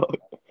pretty fun.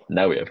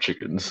 now we have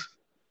chickens.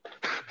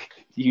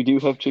 You do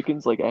have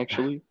chickens, like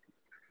actually?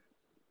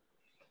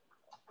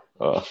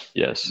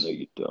 Yes. No,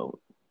 you don't.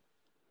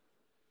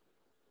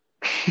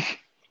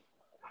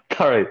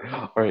 All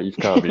right, you've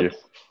got me.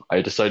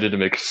 I decided to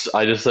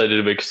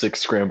make 6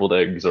 scrambled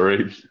eggs. All right,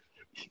 You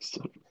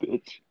son of a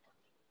bitch.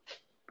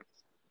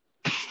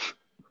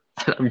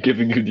 I'm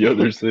giving you the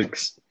other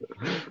 6.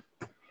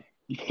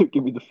 You gotta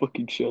give me the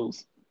fucking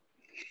shells.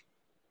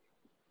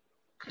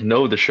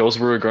 No, the shells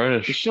were a The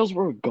garnish. shells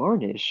were a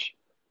garnish.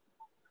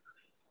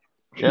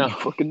 Are you Yeah.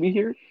 fucking me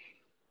here?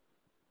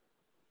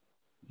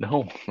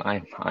 No,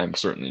 I'm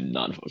certainly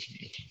not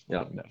fucking. Yeah,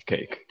 I'm gonna have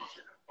cake.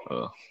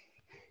 Uh,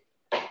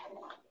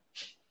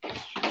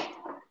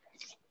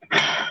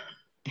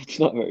 It's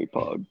not very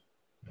pog.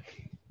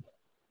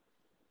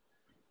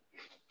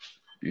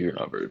 you're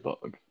not very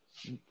pug.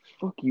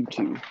 Fuck you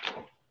too.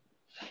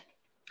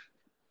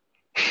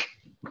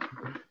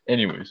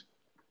 Anyways,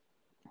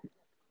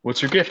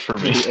 what's your gift for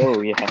me?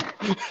 Oh yeah.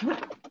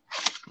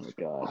 Oh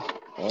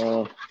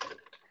god.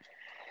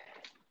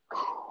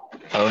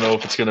 I don't know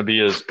if it's gonna be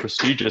as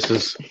prestigious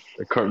as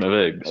a carton of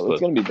eggs, Oh,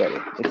 it's but gonna be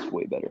better. It's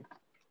way better.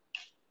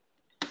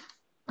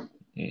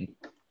 Mm.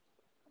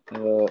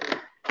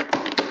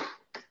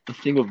 A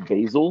thing of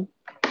basil.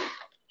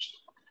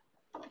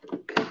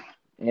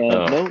 And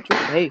no,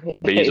 just, hey,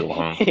 Basil,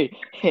 huh?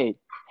 hey,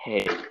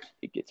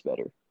 it gets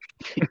better.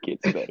 It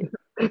gets better.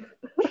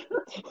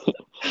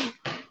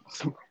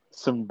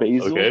 some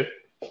basil Okay,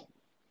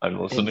 I'm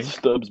and listening.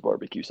 Stubbs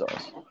barbecue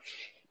sauce.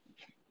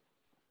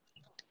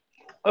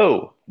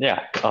 Oh,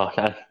 yeah.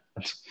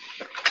 That's,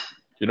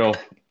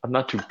 I'm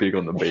not too big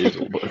on the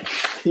basil, but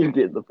You're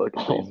getting the fucking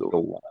I'll,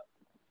 basil.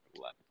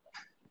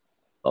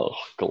 I'll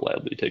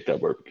gladly take that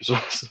barbecue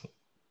sauce.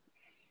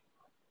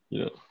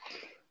 You know,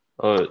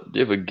 do you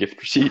have a gift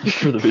receipt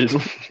for the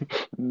basil?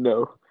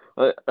 No,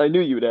 I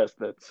knew you would ask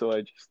that, so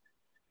I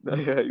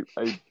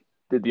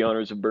did the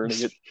honors of burning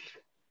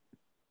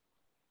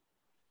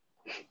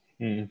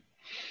it.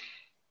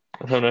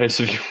 How nice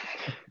of you.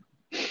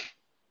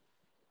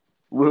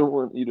 Wouldn't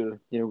want you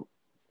to,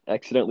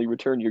 accidentally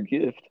return your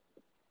gift.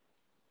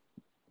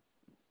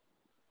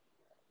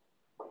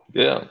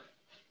 Yeah.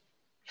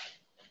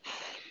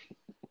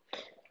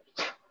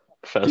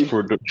 Fast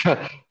forward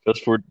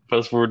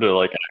to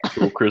like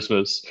actual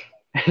Christmas,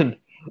 and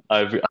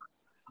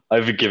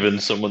I've given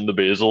someone the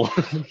basil.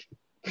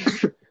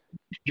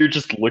 You're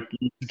just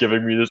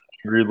giving me this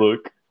angry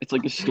look. It's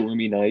like a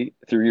stormy night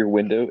through your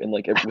window, and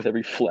like with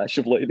every flash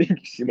of lightning,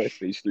 you see my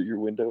face through your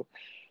window.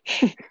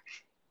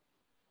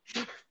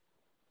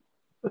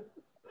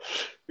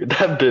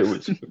 That bit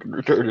was fucking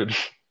retarded.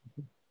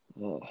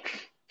 Oh.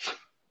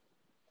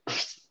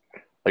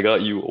 I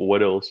got you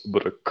what else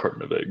but a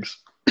carton of eggs.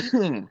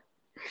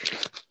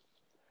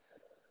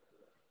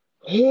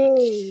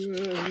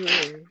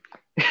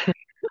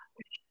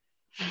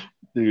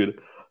 Dude,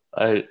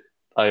 I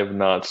have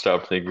not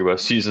stopped thinking about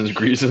seasons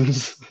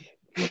greasons.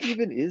 What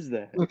even is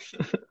that?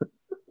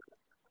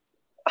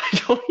 I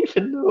don't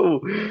even know.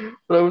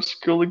 But I was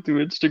scrolling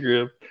through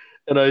Instagram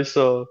and I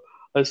saw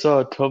a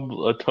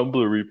Tumblr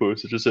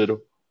repost that just said,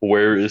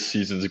 "Where is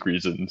seasons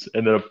greasons?"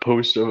 And then a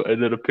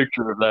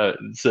picture of that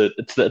and said,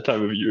 "It's that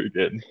time of year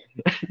again."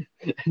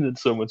 And then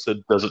someone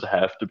said, "Does it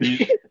have to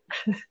be?"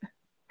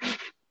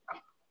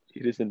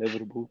 It is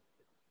inevitable.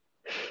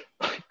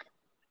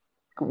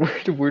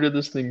 Where did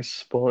this thing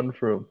spawn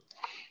from?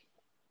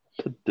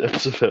 The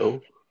depths of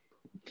hell.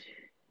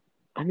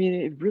 I mean,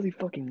 it really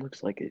fucking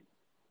looks like it.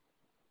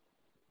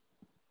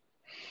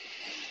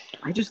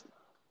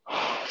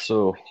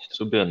 So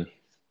Ben,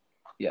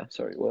 Yeah,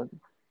 sorry, what?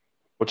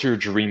 what's your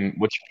dream?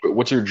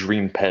 What's your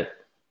dream pet?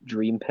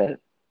 Dream pet?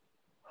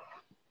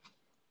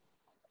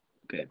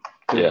 Okay.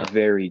 Yeah. They're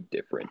very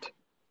different.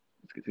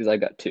 Because I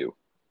got 2.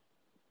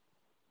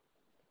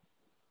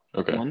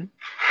 Okay. 1,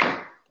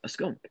 a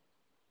skunk.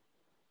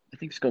 I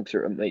think skunks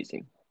are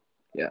amazing.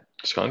 Yeah.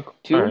 Skunk?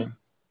 2, All right.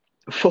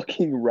 a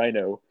fucking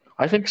rhino.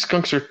 I think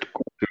skunks are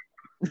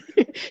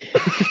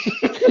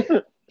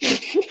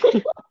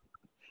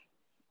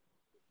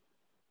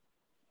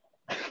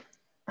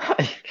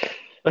I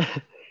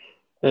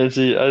didn't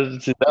see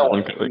that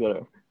one coming. You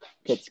gotta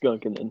pet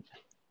skunk and then.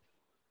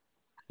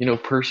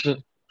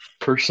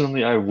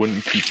 Personally, I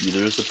wouldn't keep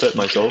either as a pet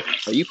myself.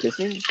 Are you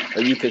pissing?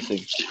 Are you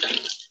pissing?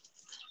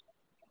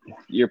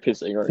 You're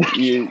pissing, aren't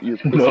you? You're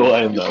pissing. No,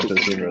 I am You're not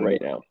pissing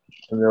right now.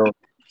 No,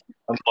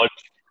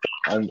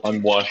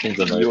 I'm washing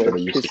the knife You are that I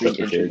used to cut pissing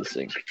the into cake. the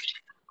sink.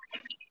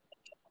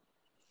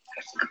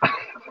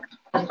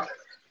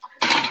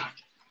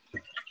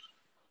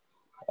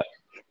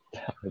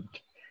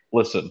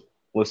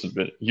 Listen,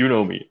 Ben. You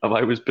know me. If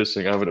I was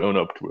pissing, I would own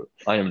up to it.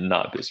 I am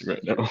not pissing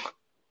right now.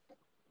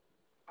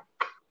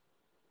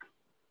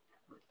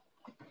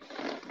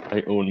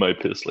 I own my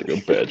piss like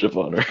a badge of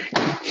honor.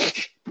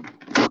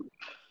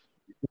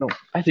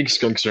 I think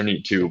skunks are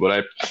neat too, but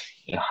I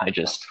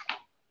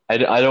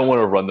don't want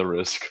to run the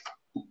risk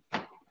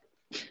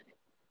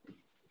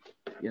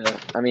Yeah,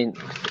 I mean,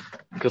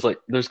 because like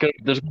there's gonna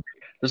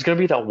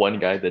be that one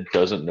guy that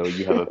doesn't know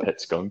you have a pet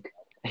skunk.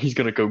 He's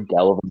gonna go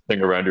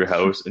gallivanting around your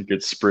house and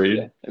get sprayed.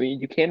 yeah. I mean,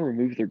 you can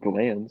remove their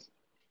glands.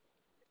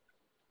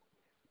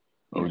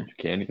 Oh, you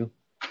can you?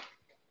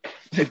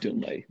 I've done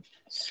my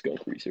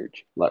skunk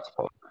research. Let's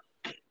talk.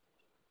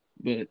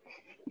 But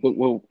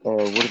what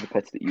are the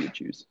pets that you would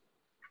choose?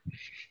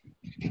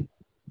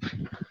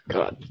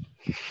 God.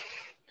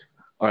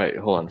 All right,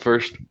 hold on.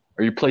 First,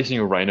 are you placing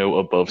a rhino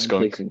above I'm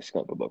skunk? placing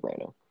skunk above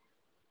rhino.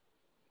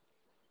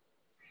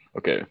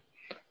 Okay.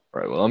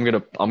 All right. Well, I'm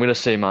gonna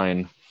say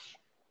mine.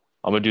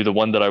 I'm gonna do the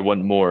one that I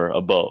want more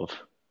above,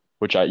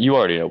 which you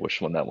already know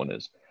which one that one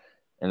is,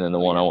 and then the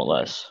one I want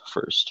less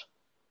first.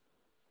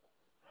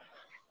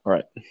 All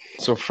right.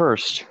 So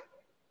first,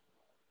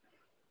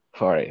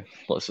 all right.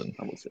 Listen.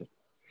 I'm listening.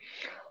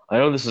 I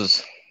know this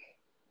is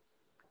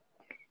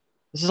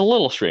a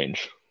little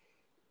strange,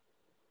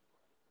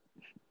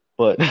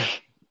 but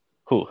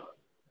who?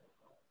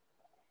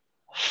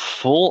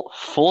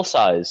 Full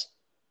size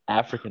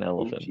African Oh,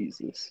 elephant.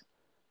 Jesus.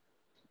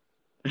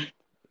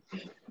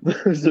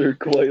 Those are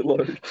quite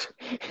large.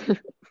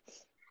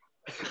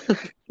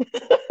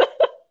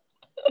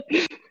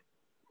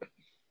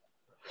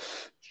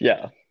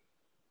 Yeah.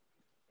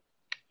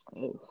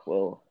 Oh,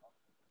 well.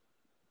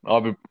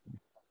 I'll be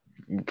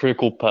pretty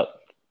cool pet.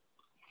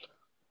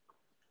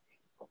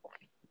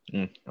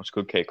 That's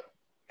good cake.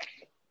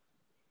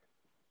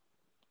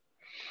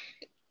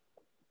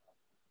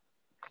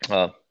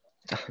 And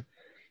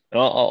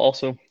I'll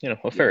also,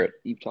 a ferret.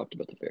 You've talked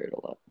about the ferret a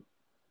lot.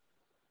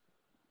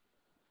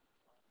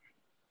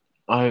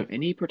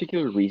 Any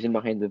particular reason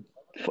behind the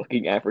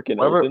fucking African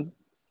elephant?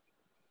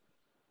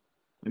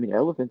 I mean,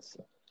 elephants.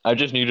 I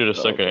just needed a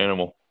second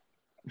animal.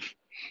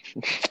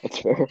 That's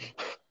fair.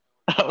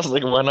 I was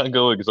like, why not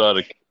go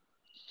exotic?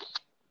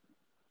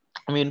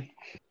 I mean,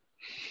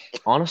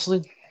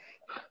 honestly,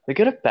 they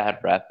get a bad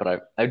rap,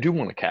 but I do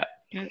want a cat.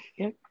 Yeah,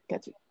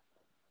 cats.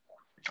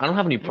 I don't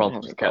have any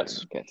problems with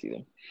cats. Cats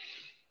either.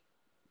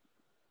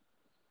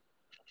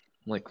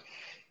 Like,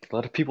 a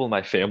lot of people in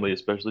my family,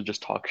 especially,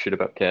 just talk shit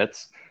about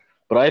cats.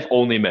 But I've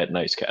only met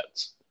nice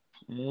cats.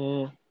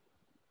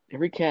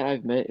 Every cat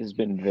I've met has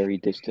been very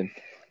distant,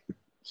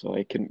 so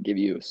I couldn't give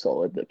you a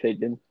solid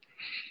opinion.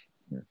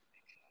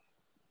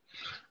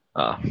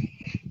 Well,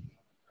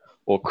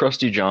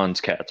 Krusty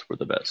John's cats were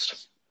the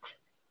best.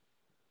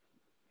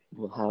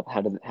 Well,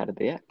 how did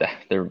they act?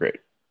 They were great.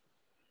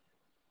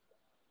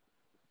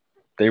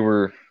 There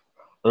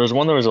was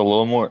one that was a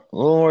little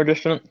more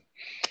distant,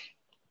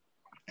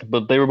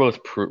 but they were both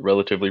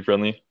relatively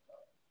friendly.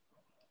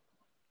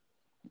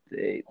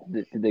 Did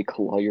they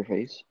claw your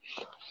face?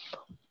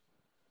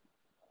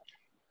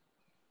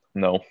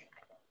 No,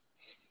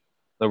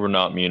 they were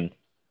not mean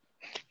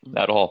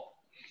at all.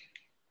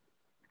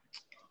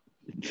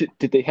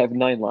 Did they have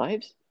 9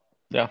 lives?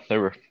 Yeah, they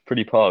were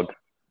pretty pog.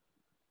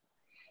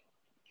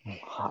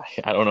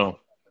 I don't know.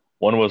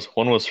 One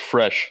was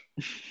fresh.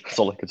 That's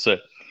all I could say.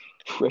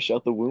 Fresh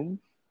out the womb?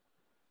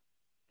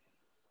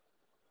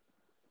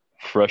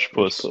 Fresh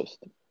puss.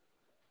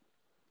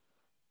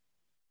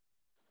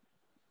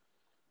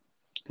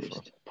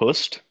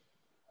 Pussed?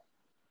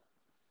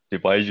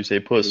 Dude, why did you say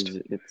pussed?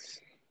 It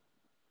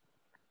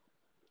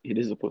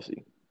is a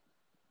pussy.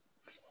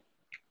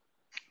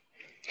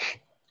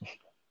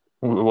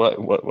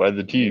 Why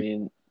the T? I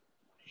mean,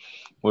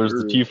 what is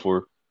the T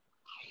for?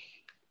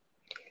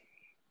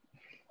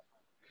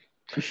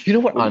 You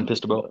know what I'm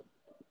pissed about?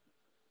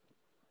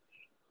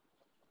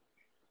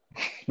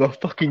 The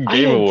fucking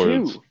Game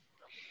Awards. Too.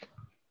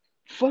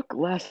 Fuck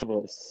Last of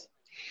Us.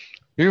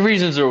 Your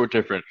reasons are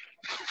different.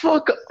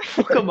 Fuck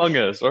Among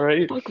Us, all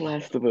right? Fuck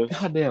Last of Us.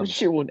 Goddamn. That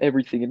shit won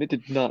everything, and it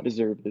did not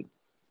deserve it.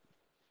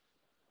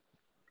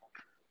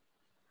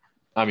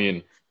 I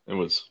mean, it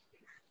was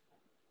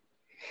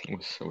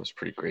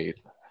pretty great.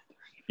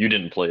 You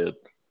didn't play it.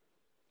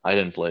 I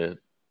didn't play it,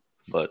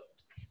 but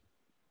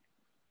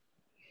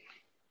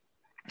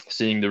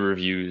seeing the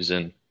reviews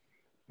and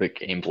the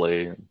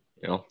gameplay,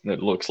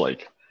 it looks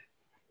like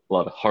a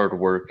lot of hard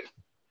work,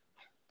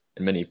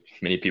 and many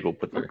people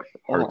put their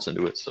hearts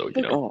into it. So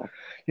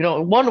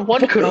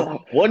one could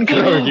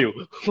argue.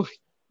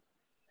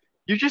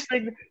 You're just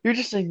saying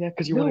that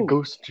because you want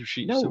Ghost of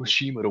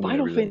Tsushima to win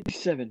Final everything.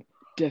 Fantasy VII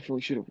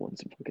definitely should have won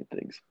some fucking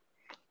things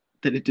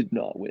that it did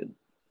not win.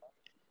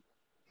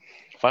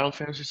 Final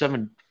Fantasy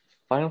VII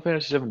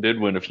did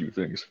win a few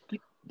things.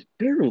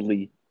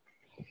 Barely.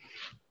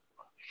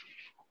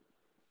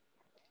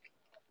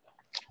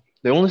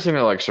 The only thing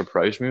that like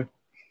surprised me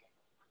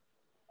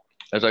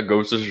is that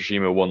Ghost of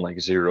Tsushima won like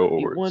 0 It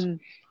awards. won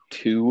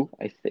 2,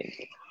 I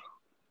think.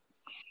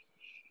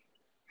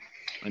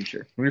 I'm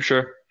sure. Are you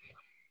sure?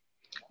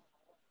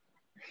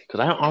 Because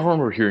I don't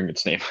remember hearing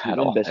its name It at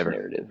won all Best ever.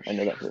 Narrative. I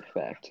know that for a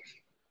fact.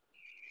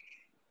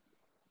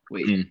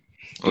 Wait, Hmm. did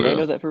I Okay.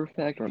 know that for a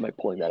fact, or am I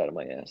pulling that out of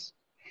my ass?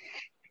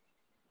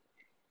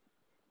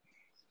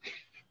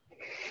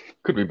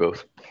 Could be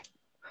both.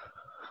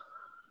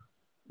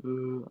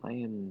 I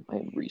am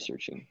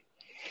researching.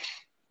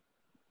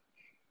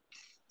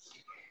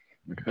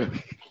 Okay.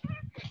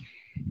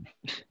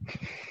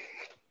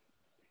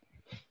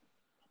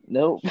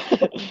 No.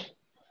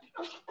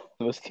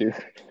 Those two.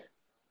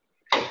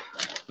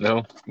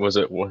 No, was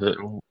it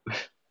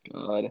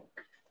God.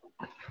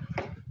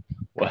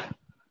 what?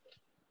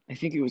 I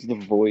think it was the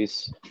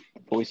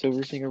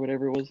voiceover thing or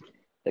whatever it was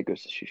that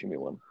goes to Tsushima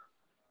one.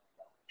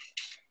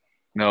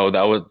 No,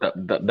 that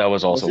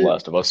was also Was it?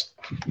 Last of Us.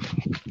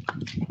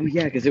 Oh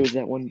yeah, because it was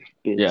that one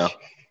bitch. Yeah.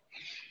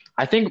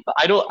 I think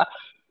I don't.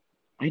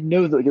 I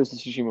know that it goes to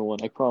Tsushima one.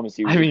 I promise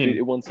you. I mean,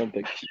 it won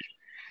something.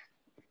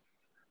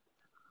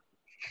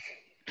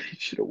 It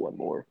should have won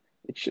more.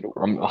 It should have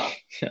won more.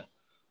 yeah,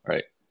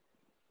 right.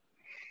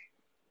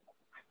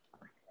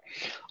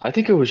 I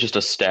think it was just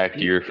a stacked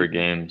year for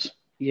games,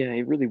 Yeah,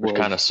 it really was.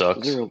 which kind of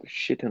sucks. There were a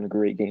shit ton of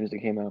great games that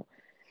came out.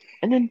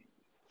 And then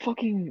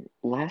fucking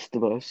Last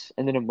of Us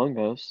and then Among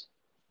Us.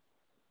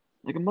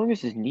 Like Among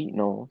Us is neat and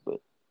all, but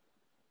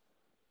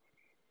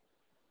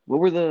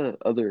what were the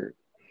other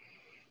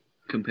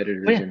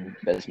competitors Oh, yeah. in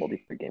best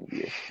multiplayer game of the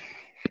year?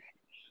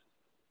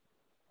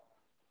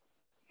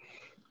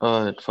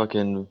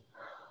 Fucking.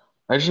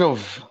 I just know.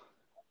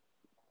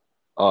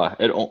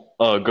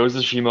 Ghost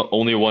of Tsushima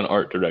only one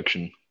art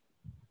direction.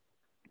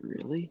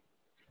 Really?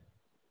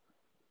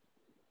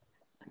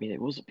 I mean,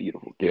 it was a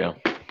beautiful game. Yeah.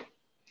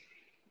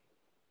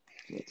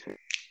 That's fair.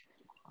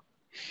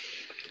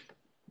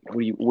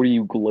 What are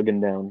you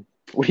glugging down?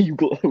 What are you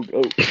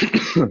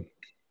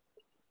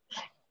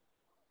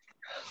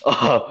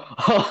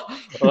oh.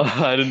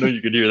 I didn't know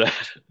you could hear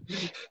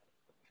that.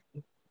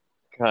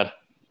 God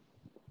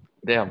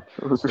damn.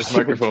 Those were This so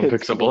microphone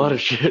intense picks up a lot of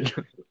shit.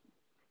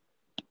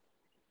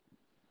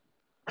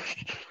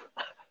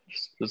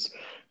 Just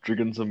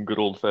drinking some good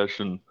old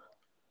fashioned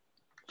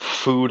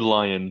Food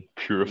Lion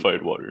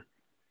purified water.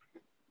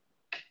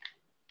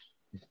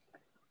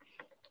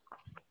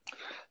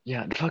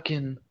 Yeah,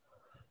 fucking.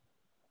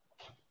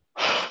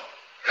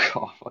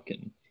 Oh,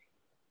 fucking.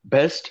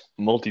 Best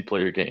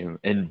multiplayer game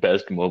and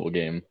best mobile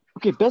game.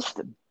 Okay,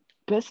 best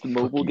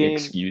mobile Fucking game.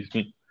 excuse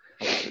me.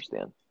 I don't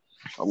understand.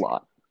 A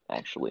lot,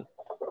 actually.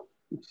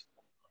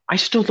 I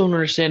still don't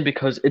understand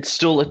because it's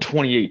still a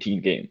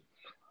 2018 game.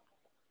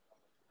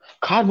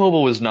 COD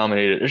Mobile was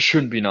nominated. It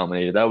shouldn't be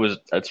nominated.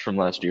 That's from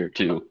last year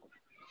too.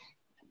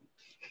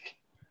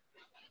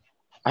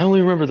 I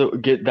only remember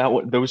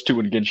those two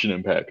in Genshin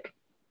Impact.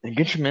 And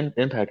Genshin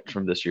Impact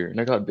from this year, and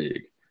it got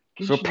big.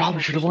 So it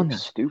probably should have won that.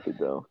 Stupid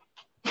though.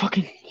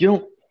 Fucking, you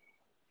don't.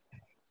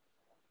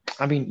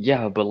 I mean,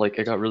 yeah, but like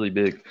it got really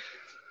big.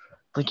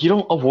 Like you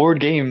don't award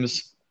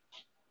games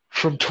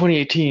from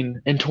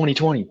 2018 and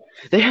 2020.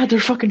 They had their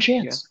fucking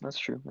Yeah, chance. that's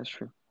true. That's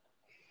true.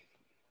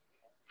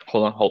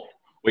 Hold on.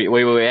 Wait.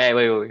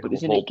 But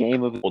isn't a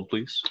game of Hold,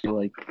 please.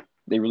 like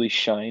they really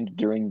shined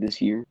during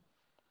this year?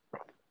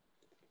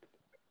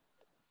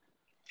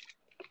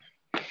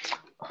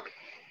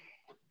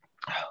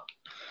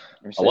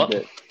 Or said What?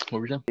 that What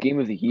were you saying? game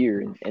of the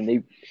year, and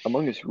they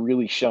Among Us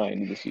really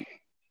shined this year,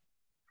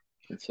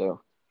 and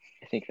so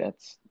I think that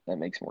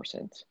makes more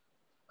sense.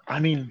 I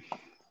mean,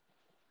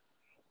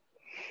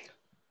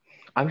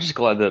 I'm just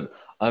glad that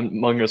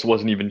Among Us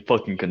wasn't even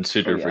fucking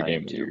considered for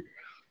Game of the Year.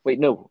 Wait,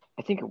 no,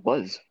 I think it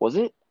was. Was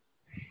it?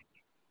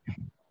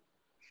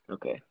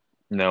 Okay.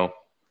 No,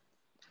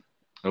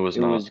 it was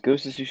It not. was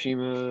Ghost of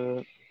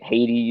Tsushima,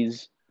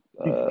 Hades.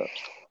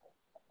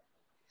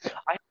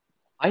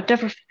 I'd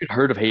never fucking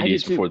heard of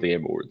Hades did too. before the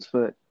Game Awards.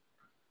 But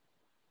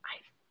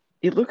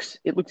it looks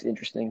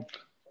interesting.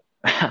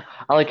 It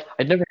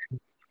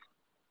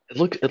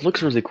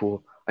looks really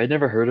cool. I'd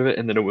never heard of it,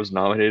 and then it was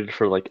nominated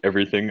for like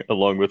everything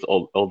along with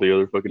all the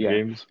other fucking Yeah.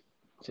 games.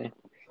 See?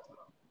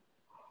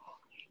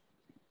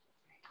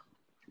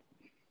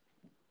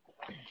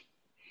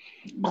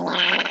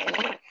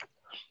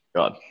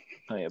 God,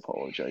 I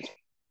apologize.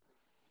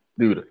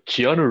 dude,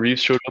 Keanu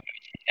Reeves showed up,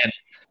 and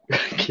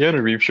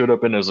Keanu Reeves showed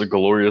up, and his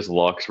glorious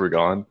locks were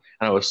gone,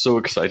 and I was so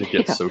excited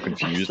yet so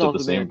confused at the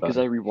same time. Because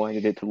I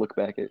rewinded it to look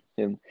back at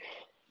him,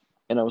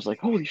 and I was like,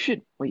 "Holy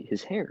shit! Wait,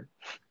 his hair."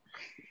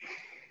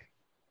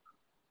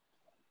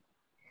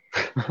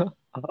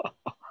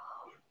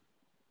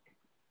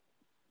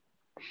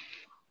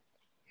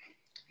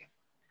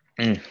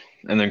 And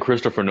then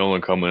Christopher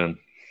Nolan coming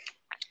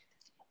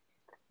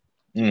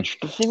in.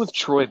 The thing with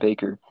Troy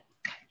Baker,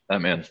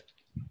 That man.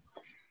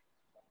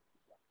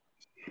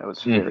 that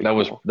was very that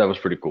cool. was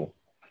pretty cool.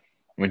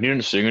 I mean, he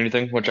didn't sing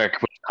anything, which I was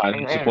kind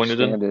of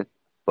disappointed in. It.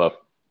 But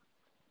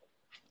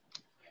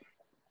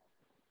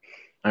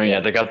I mean, yeah,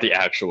 Yeah. they got the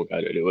actual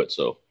guy to do it,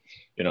 so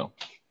you know,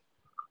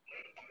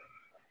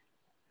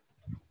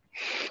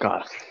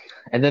 God.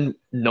 And then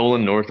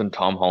Nolan North and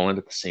Tom Holland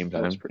at the same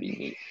That was time, pretty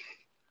neat.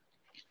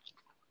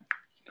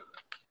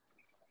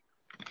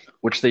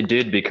 which they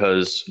did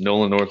because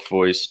Nolan North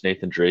voiced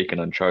Nathan Drake in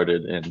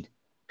Uncharted, and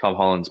Tom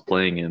Holland's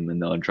playing him in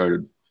the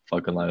Uncharted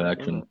fucking live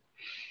action.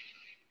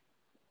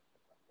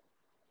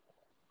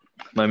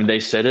 I mean, they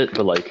said it,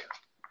 but like,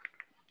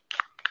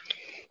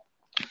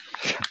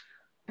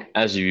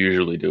 as you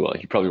usually do,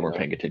 you probably weren't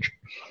paying attention.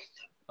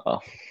 Uh,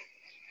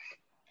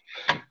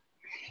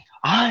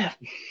 I,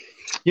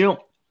 you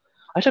know,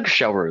 I took a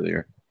shower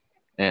earlier,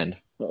 and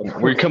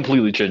we're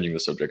completely changing the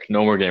subject.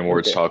 No more Game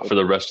Awards Okay, talk for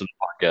the rest of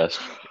the podcast.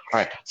 All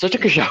right, so I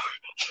took a shower.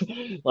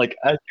 Like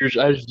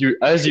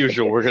as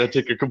usual, we're gonna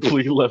take a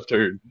complete left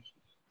turn. I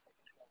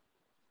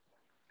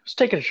was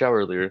taking a shower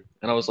earlier,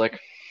 and I was like,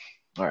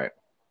 all right,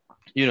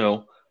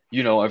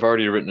 I've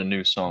already written a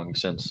new song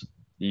since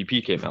the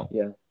EP came out,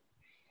 Yeah.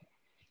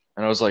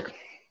 and I was like,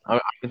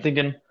 I've been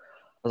thinking, I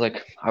was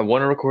like, I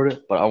want to record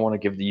it, but I want to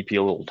give the EP a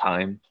little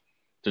time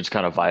to just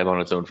kind of vibe on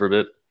its own for a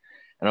bit.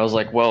 And I was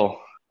like,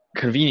 well,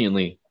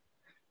 conveniently,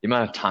 the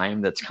amount of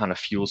time that's kind of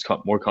feels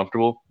more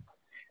comfortable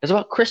is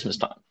about Christmas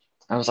time.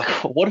 I was like,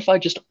 well, what if I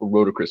just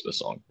wrote a Christmas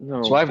song?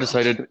 No. So I've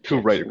decided to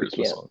write a We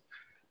Christmas can't. song.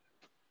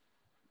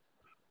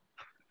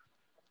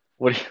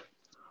 What do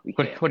We you,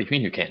 can't. what do you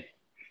mean you can't?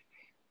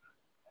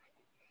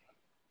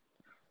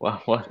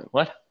 What?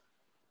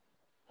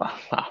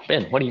 Wow,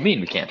 Ben, what do you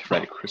mean we can't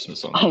write a Christmas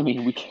song? I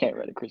mean, we can't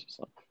write a Christmas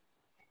song.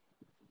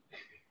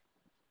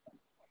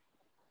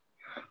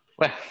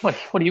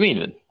 What do you mean,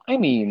 Ben? I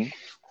mean,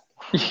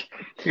 You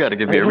got to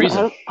give me a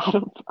reason. I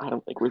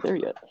don't think we're there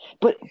yet.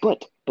 But,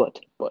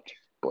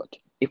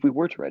 if we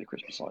were to write a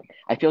Christmas song,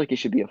 I feel like it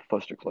should be a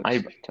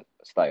Fusterclick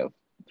style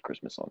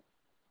Christmas song.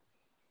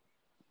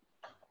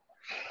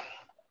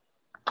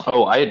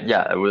 Oh,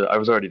 I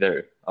was already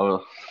there. I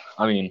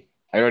mean,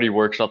 I already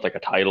workshopped like a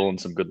title and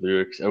some good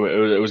lyrics. It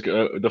was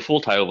the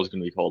full title was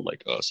gonna be called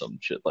like some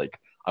shit like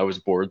I was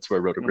bored, so I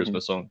wrote a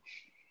Christmas song.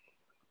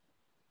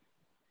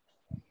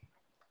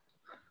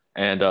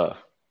 And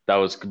that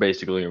was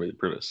basically the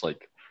premise.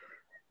 Like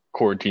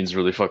quarantine's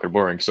really fucking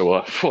boring,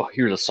 so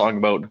here's a song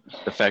about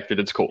the fact that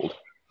it's cold.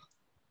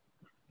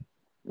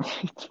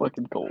 It's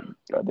fucking cold.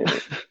 God damn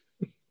it.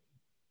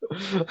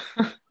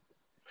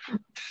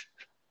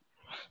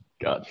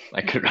 God,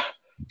 I could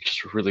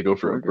just really go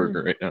for a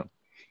burger right now.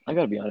 I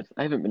gotta be honest,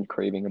 I haven't been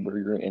craving a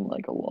burger in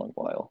like a long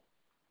while.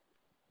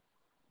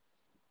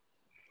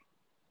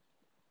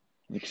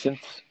 Like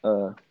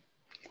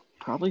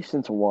probably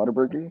since a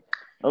Whataburger.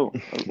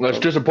 That's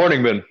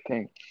disappointing, Ben.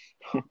 Dang.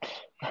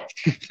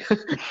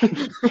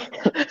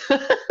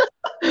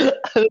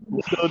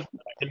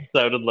 It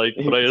sounded like,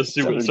 but I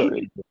assume it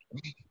sounded.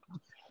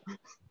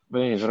 But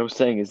anyways, what I was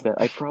saying is that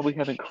I probably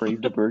haven't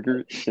craved a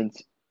burger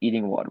since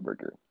eating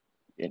Whataburger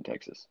in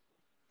Texas.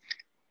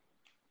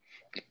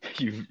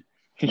 You've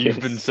Yes.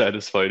 been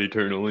satisfied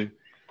eternally.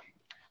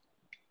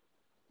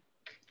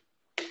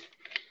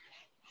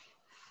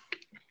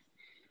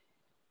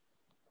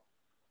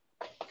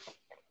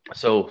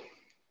 So,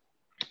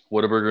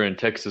 Whataburger in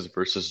Texas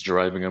versus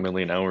driving a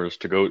million hours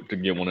to go to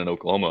get one in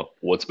Oklahoma.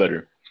 What's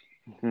better?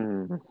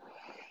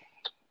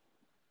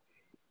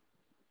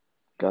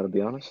 Gotta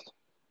be honest,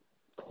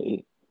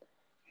 they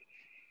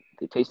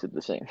tasted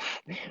the same.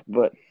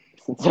 But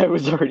since I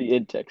was already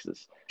in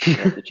Texas, I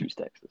have to choose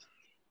Texas.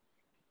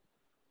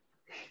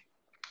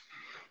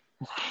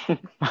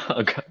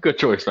 Good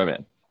choice, my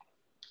man.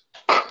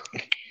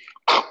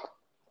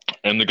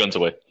 And the guns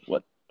away.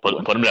 What?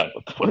 Put him down.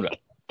 Put him down.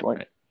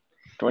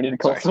 Do I need to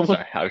call someone?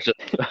 Sorry, I was just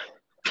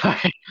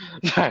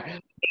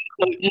sorry.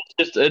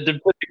 Just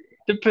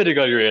depending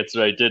on your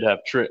answer, I did have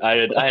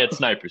I had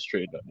snipers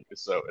trained on you,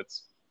 so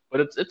it's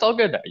all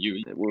good now.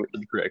 You did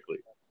correctly.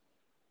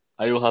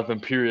 I will have them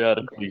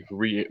periodically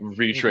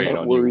retrain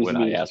on you when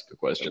I ask the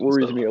question. It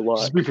worries me a lot.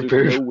 Just be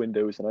prepared. There's no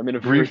windows, and I'm in a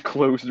very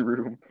closed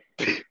room.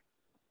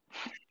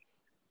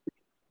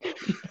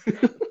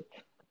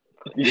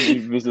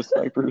 You visit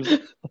snipers.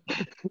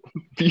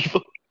 Be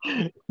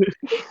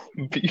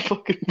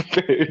fucking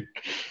prepared.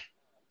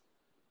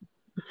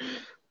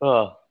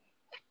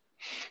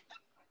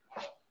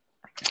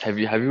 Have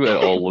you at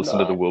all listened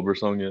to the Wilbur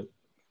song yet?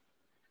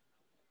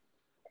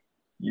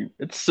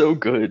 It's so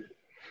good.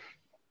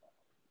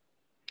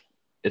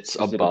 It's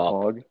Is it a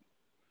pog?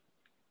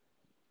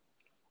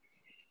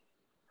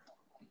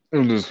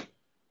 It is.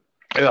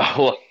 Yeah,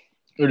 well,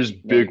 it is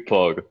big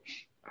pog.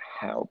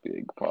 How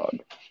big pog?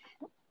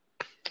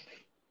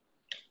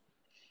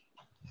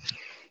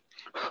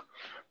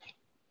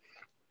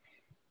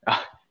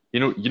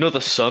 You know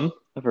the sun?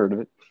 I've heard of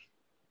it.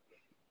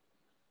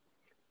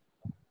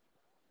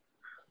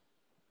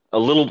 A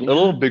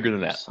little bigger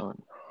than that.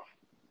 Sun.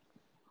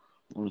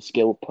 On a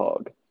scale of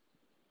pog.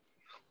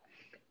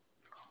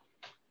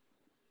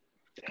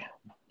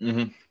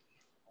 Mm-hmm.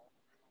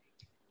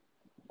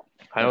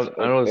 I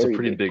know it's a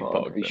pretty big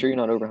pog. Are you sure you're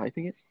not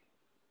overhyping it?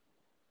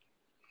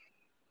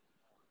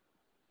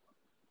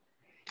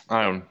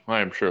 I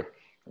am sure.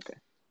 Okay.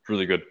 It's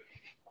really good.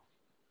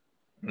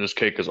 This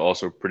cake is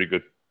also pretty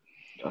good.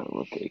 I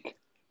love cake.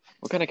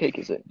 What kind of cake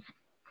is it?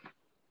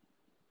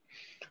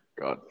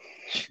 God.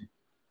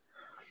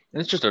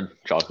 It's just a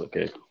chocolate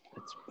cake.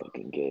 That's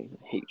fucking gay.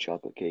 I hate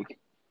chocolate cake.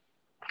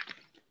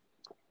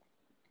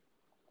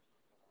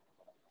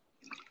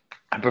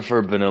 I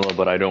prefer vanilla,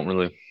 but I'm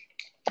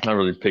not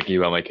really picky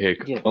about my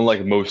cake. Yeah,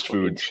 Unlike most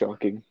fucking foods.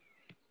 shocking.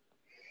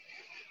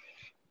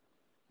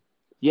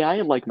 Yeah,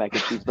 I like mac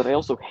and cheese, but I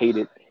also hate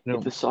it. No,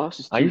 If the sauce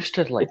is I too, used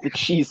to like. if the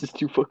cheese is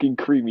too fucking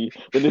creamy,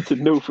 then it's a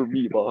no for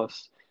me,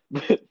 boss.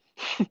 But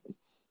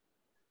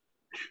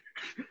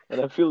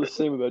and I feel the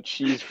same about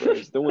cheese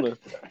fries. Don't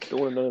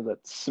want none of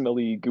that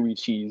smelly, gooey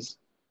cheese.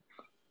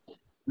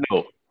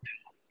 No,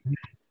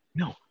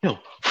 no.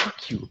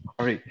 Fuck you.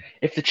 All right.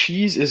 If the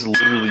cheese is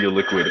literally a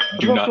liquid, What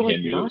do about for not like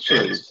hand me those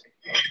fries.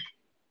 nachos?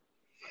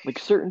 Like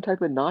certain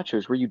type of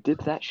nachos where you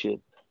dip that shit.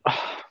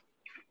 I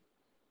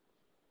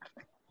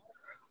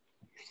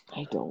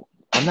don't.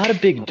 I'm not a I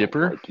big don't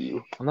dipper. like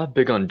you. I'm not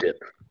big on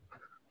dip.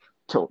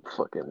 Don't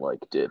fucking like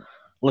dip.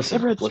 Listen,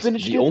 Ever had listen.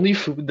 spinach The dip? only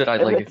food that I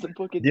Ever like, had some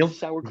fucking the,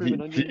 sour cream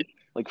and the, onion? the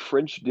Like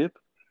French dip?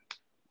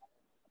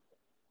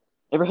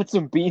 Ever had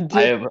some bean I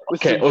dip have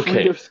with okay, some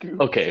Frito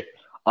scoop? okay.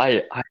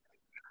 I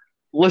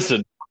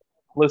listen,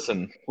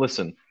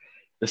 listen.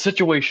 The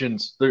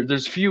situations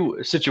there's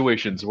few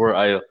situations where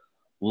I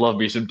love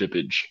me some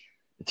dippage.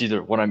 It's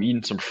either when I'm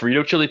eating some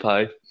Frito chili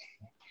pie,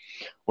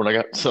 when I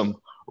got some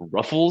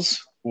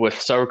Ruffles with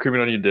sour cream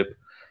and onion dip.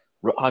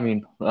 I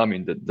mean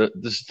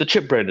the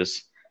chip brand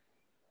is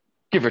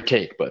give or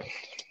take, but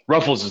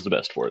Ruffles is the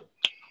best for it.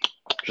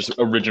 Just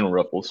original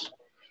Ruffles.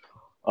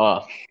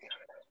 Uh,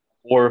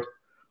 or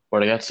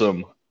when I got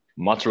some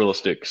mozzarella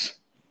sticks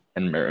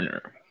and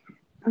marinara.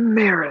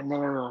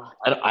 Marinara.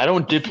 I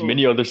don't dip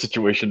many other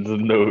situations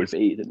than those.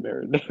 Bait and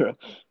marinara.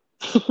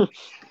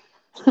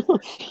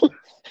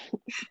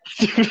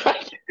 Dude,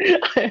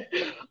 I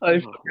Oh,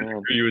 fucking man.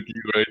 agree with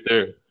you right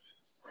there.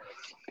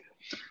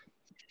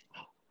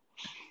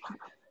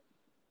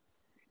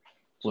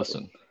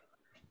 Listen,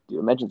 Dude,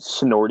 imagine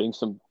snorting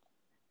some.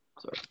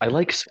 Sorry. I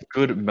like some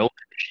good melted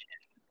cheese.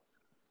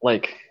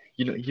 Like,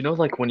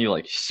 like when you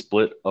like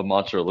split a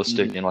mozzarella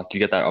stick and like you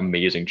get that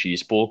amazing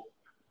cheese pull?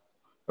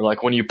 Or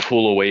like when you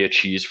pull away a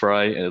cheese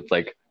fry and it's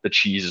like the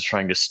cheese is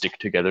trying to stick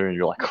together and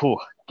you're like, oh,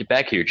 get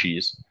back here,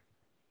 cheese.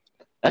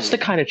 That's the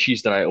kind of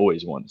cheese that I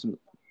always want.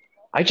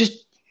 I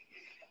just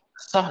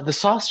the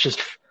sauce just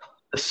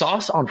the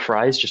sauce on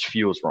fries just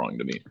feels wrong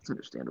to me. It's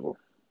understandable.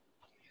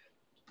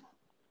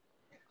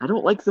 I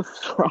don't like the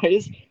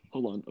fries.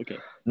 Hold on. Okay.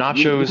 You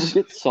Nachos.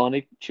 get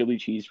Sonic chili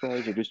cheese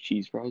fries or just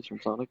cheese fries from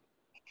Sonic?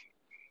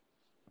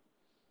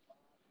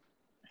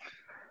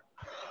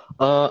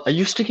 I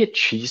used to get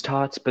cheese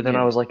tots, but then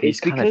I was like, these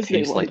It's kind of because they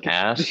taste like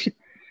ass.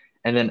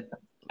 And then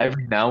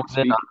every now and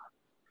then,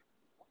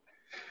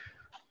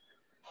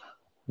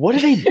 what do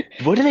they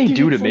Dude,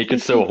 do to it's make like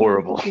it so they take a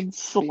horrible? fucking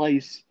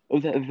slice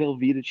of that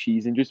Velveeta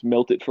cheese and just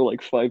melt it for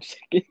like 5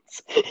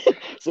 seconds,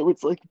 so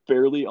it's like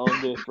barely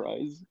on the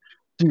fries,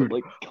 Dude, but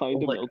like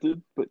kind of like-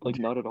 melted, but like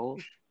not at all.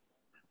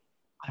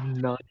 I'm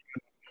not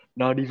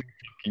even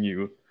fucking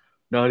you.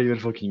 Not even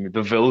fucking you.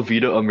 The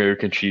Velveeta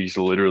American cheese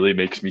literally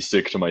makes me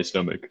sick to my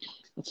stomach.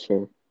 That's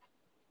fair.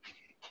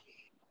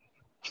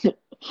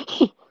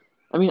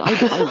 I mean, I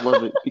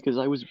love it because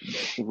I was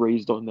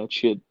raised on that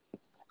shit.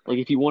 Like,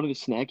 if you wanted a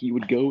snack, you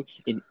would go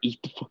and eat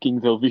the fucking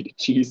Velveeta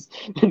cheese,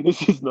 and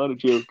this is not a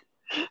joke.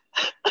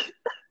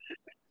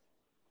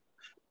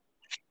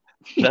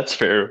 That's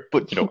fair,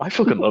 but I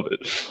fucking love it.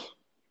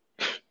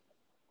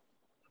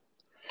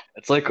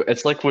 It's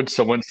like when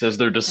someone says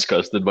they're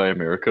disgusted by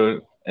America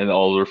and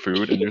all their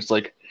food, and you're just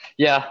like,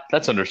 yeah,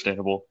 that's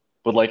understandable.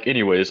 But like,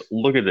 anyways,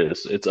 look at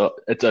this. It's a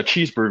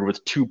cheeseburger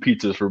with 2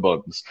 pizzas for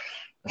buns.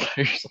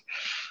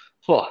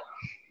 Oh,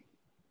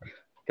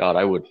 God,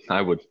 I would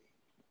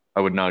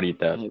not eat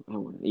that. I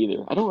wouldn't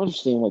either. I don't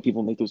understand why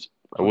people make those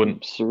I wouldn't.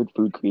 absurd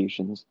food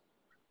creations.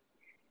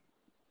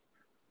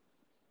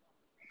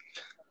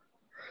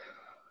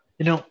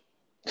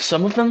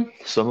 Some of them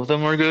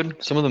are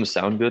good. Some of them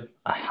sound good.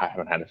 I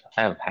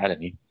haven't had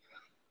any.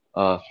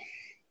 But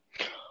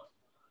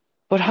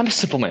I'm a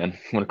simple man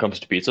when it comes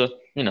to pizza.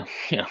 Yeah.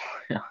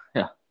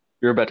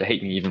 You're about to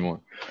hate me even more.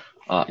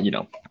 I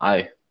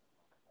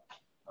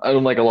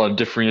don't like a lot of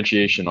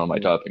differentiation on my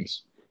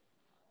toppings.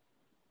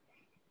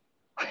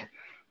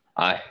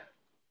 I'm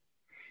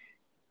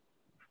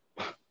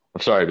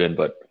sorry, Ben,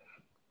 but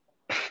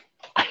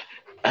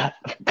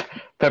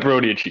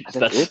pepperoni and cheese.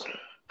 That's it?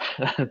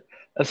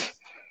 That's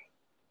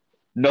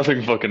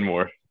nothing fucking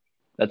more.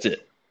 That's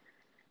it.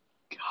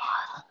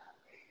 God.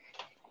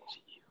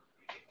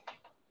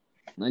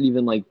 Not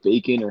even like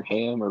bacon or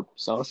ham or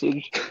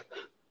sausage.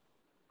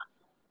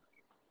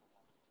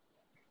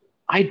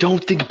 I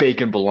don't think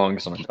bacon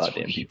belongs on a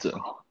goddamn pizza.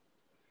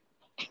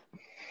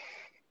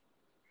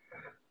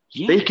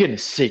 Yeah. Bacon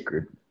is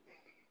sacred.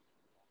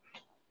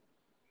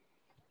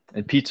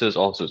 And pizza is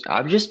also.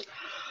 I'm just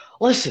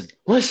listen.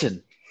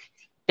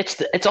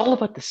 It's all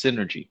about the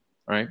synergy,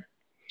 right?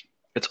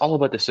 It's all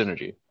about the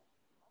synergy.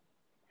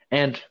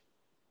 And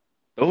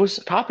those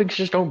toppings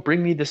just don't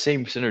bring me the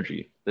same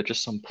synergy that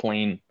just some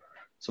plain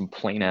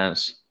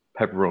ass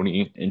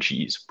pepperoni and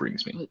cheese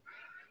brings me.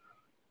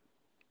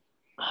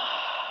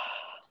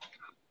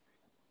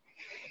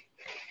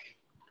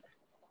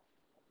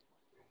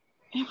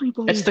 But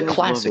everybody It's the does love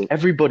classic. it.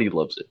 Everybody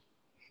loves it.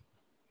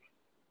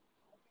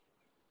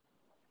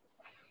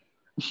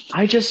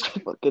 I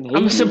fucking hate I'm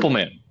a you. simple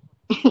man.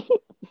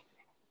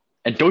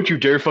 And don't you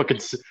dare fucking,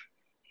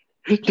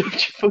 don't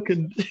you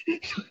fucking,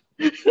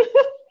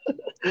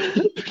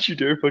 don't you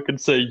dare fucking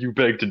say you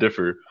beg to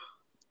differ.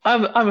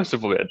 I'm a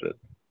simple man, man.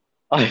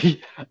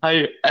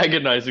 I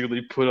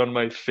agonizingly put on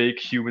my fake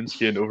human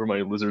skin over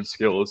my lizard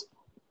scales,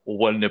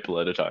 one nipple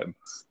at a time,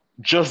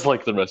 just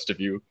like the rest of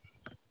you.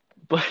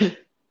 But,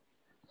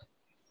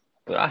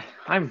 but I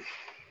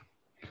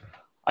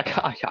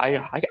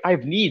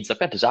have needs. I've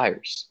got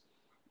desires.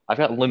 I've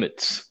got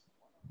limits.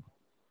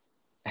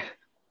 A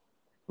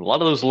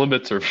lot of those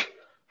limits are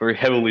very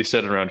heavily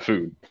set around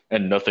food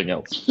and nothing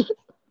else.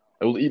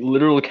 I will eat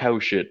literal cow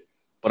shit,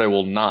 but I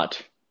will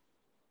not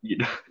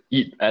eat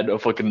eat at a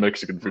fucking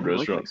Mexican food I like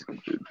restaurant. Mexican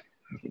food.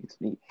 I think it's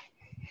neat.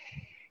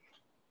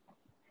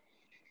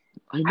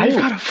 I I've know.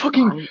 got a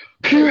fucking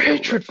pure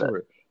hatred for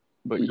it.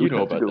 But We you would know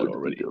have to about go that into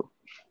already. detail.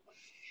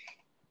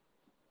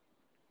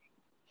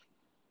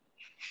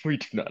 We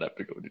do not have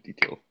to go into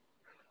detail.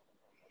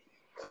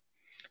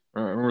 I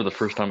remember the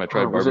first time I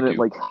tried Wasn't it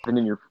barbecue. like been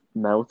in your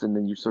mouth and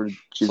then you started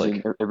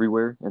jizzing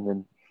everywhere and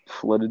then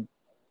flooded?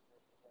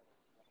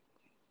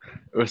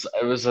 It was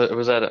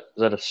at a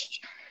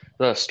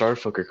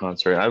Starfucker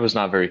concert. I was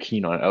not very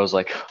keen on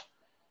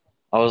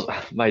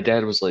it. My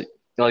dad was like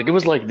it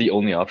was like the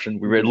only option.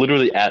 We were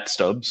literally at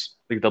Stubbs,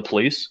 like the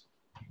place.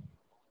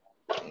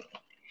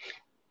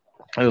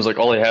 And it was like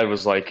all I had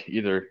was like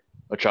either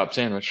a chopped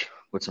sandwich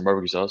with some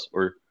barbecue sauce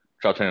or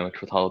chopped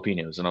sandwich with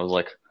jalapenos. And I was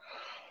like,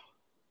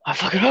 I'm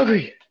fucking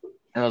hungry.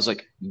 And I was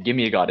like, give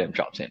me a goddamn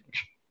chopped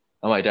sandwich.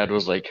 And my dad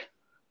was like,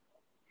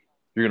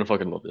 you're gonna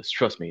fucking love this.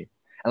 Trust me.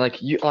 And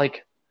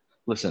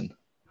listen,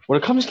 when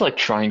it comes to like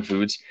trying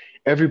foods,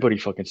 everybody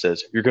fucking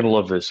says, you're gonna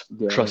love this.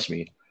 Yeah. Trust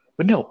me.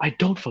 But no, I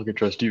don't fucking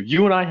trust you.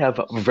 You and I have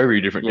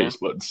very different Yeah. taste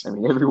buds. I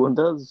mean, everyone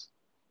does.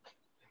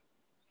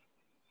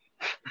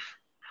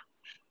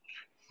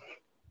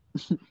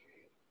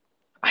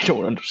 I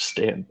don't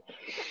understand.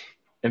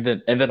 And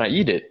then I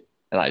eat it,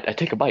 and I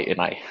take a bite, and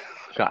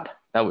God,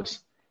 that was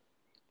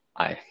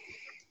it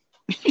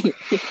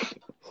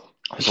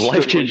was a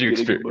life-changing like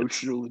getting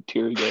experience. emotional and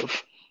tearing up.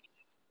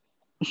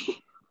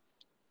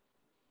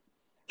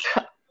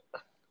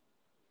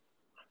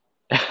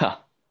 Yeah,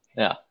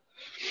 yeah.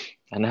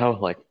 And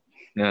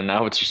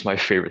now it's just my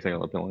favorite thing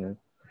on the planet.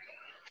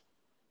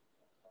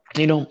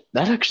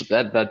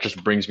 That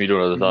just brings me to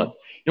another thought.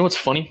 You know what's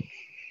funny?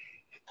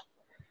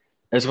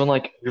 Is when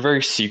like you're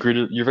very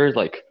secretive, you're very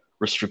like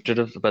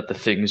restrictive about the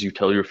things you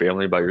tell your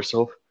family by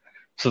yourself.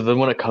 So then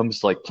when it comes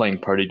to like playing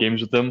party games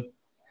with them,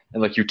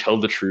 and like you tell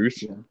the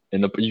truth, Yeah.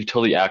 and you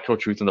tell the actual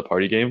truth in the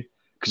party game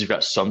because you've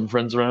got some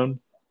friends around,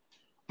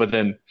 but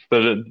then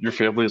your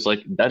family is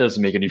like that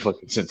doesn't make any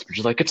fucking sense. But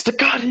you're like it's the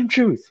goddamn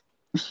truth.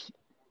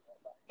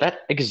 That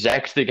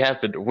exact thing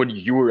happened when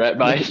you were at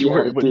my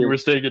when you were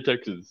staying in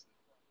Texas.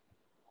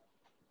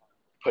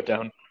 Put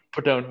down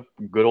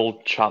good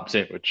old chopped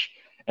sandwich.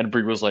 And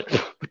Brie was like,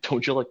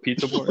 don't you like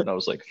pizza more? And I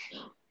was like,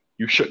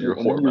 you shut your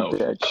and whore then your mouth.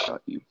 dad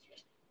shot you.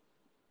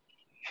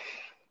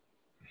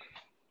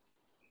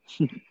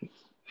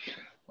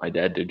 My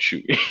dad did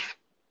shoot me.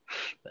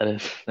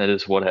 That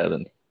is what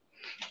happened.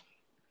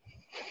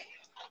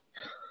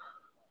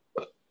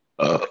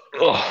 Oh,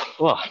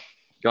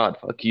 God,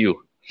 fuck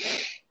you.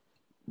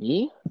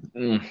 Me?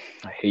 I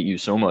hate you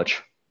so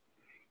much.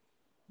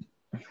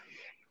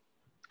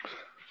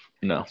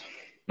 No.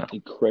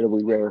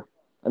 Incredibly rare.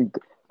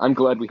 I'm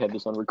glad we had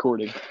this on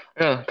recording.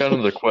 Yeah, got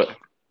another quit.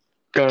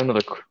 Got another.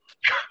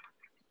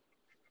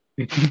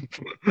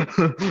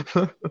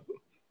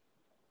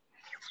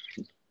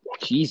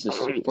 Jesus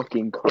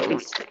fucking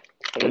Christ!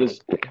 That is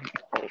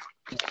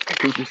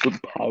just a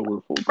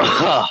powerful.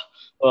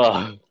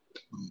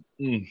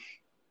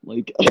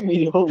 Like, I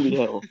mean, holy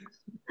hell!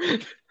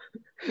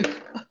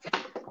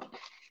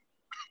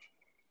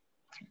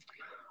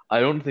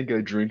 I don't think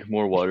I drink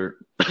more water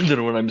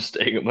than when I'm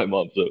staying at my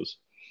mom's house.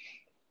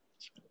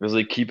 Because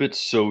they keep it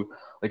so,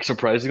 like,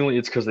 surprisingly,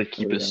 it's because they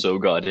keep it so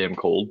goddamn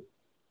cold.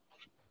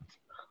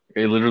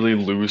 I literally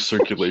lose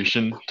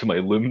circulation to my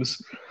limbs.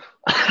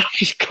 I'm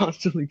just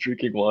constantly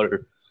drinking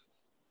water.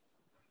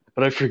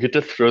 But I forget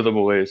to throw them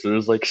away, so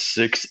there's like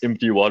 6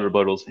 empty water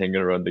bottles hanging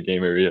around the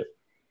game area.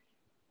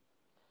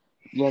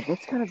 Yeah,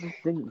 that's kind of the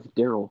thing with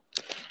Daryl.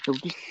 He'll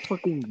just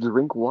fucking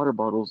drink water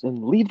bottles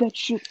and leave that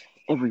shit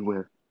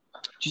everywhere.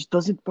 Just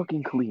doesn't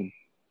fucking clean.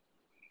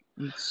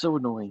 It's so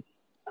annoying.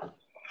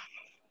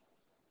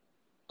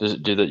 Do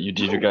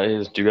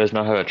you guys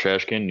not have a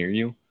trash can near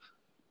you?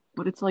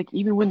 But it's like,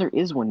 even when there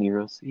is one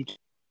near us, he just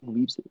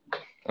leaves it.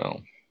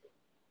 Oh.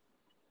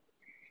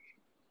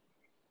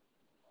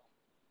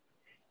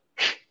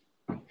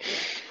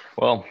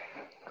 Well,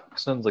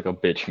 sounds like a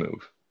bitch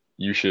move.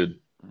 You should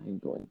I'm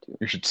going to.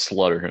 you should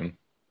slaughter him.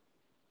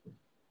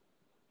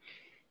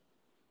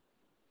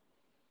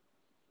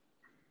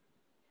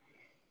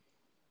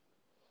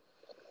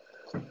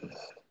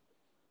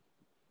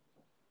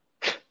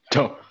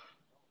 Don't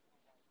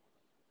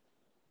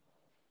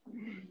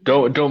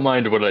don't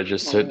mind what I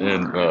just said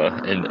in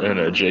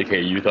a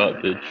JK you thought,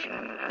 bitch.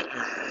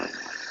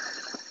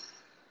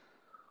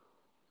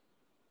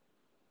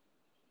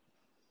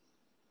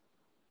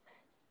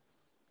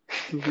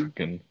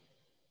 Fucking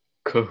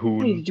Hey,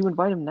 Cahoon. did you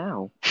invite him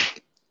now?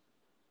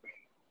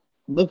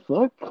 The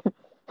fuck?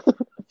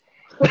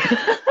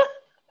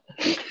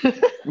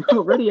 We're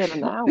already at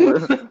an hour.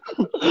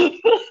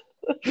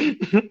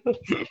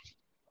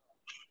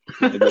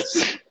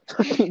 Craggus.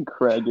 Fucking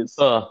Craggus.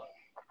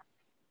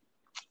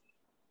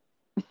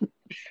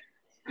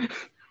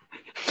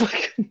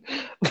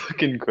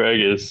 Fucking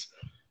Craggus.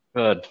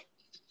 God.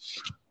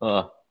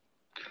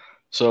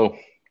 So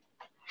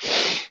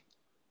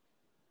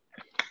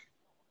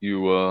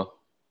you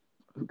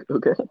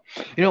Okay.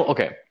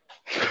 Okay.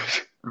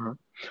 Uh-huh.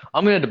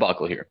 I'm in a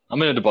debacle here. I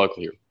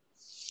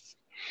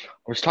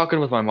was talking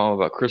with my mom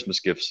about Christmas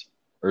gifts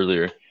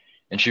earlier,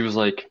 and she was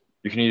like,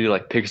 "You can either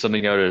like pick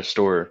something out at a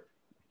store,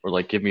 or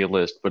like give me a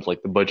list, but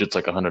like the budget's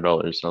like $100."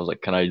 And I was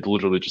like, "Can I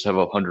literally just have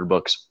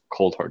 $100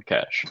 cold hard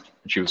cash?"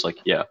 And she was like,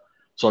 "Yeah."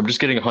 So I'm just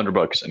getting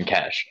 $100 in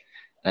cash,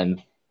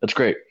 and that's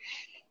great.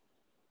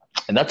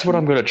 And that's what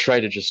I'm gonna try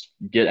to just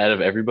get out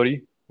of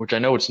everybody, which I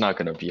know it's not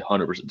gonna be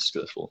 100%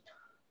 successful.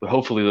 But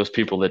hopefully those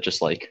people that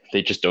just like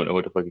they just don't know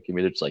what to fucking give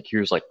me, they're just like,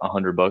 here's like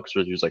 $100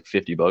 or here's like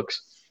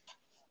 $50.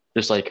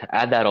 Just like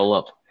add that all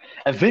up.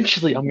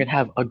 Eventually I'm gonna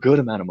have a good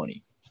amount of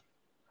money.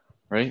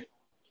 Right?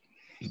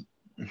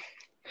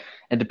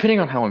 And depending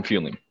on how I'm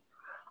feeling,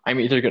 I'm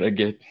either gonna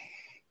get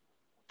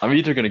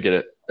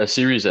a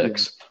Series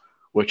X,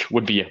 which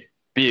would be a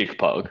big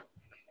pug.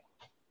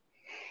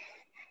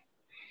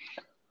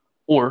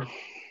 Or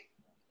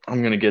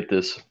I'm gonna get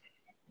this.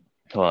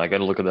 Oh, I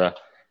gotta look at the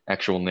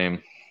actual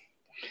name.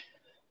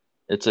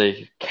 It's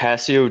a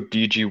Casio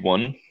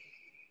DG1.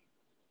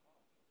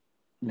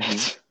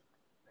 Mhm.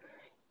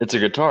 It's a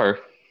guitar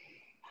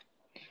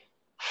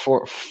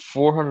for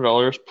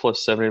 $400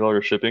 plus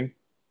 $70 shipping.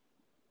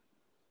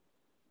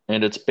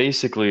 And it's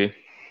basically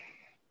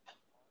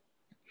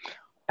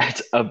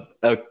it's a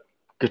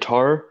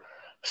guitar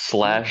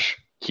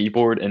 /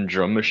 keyboard and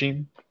drum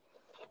machine.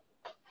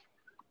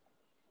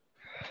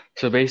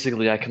 So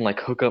basically I can like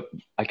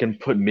I can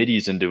put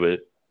MIDIs into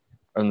it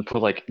and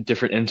put like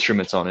different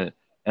instruments on it,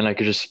 and I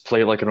could just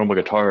play like a normal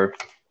guitar.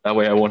 That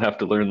way I won't have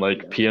to learn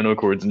like piano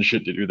chords and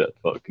shit to do that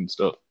fucking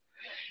stuff.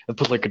 And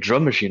put like a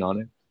drum machine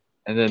on it,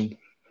 and then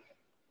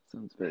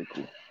Sounds very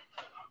cool.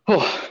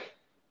 oh,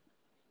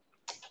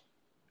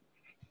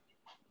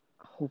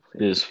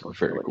 Hopefully it I is can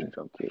very electric cool.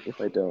 drum kit. If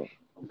I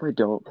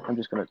don't, I'm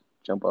just gonna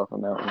jump off a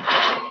mountain.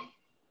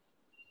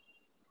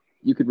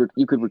 You could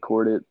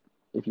record it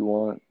if you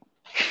want.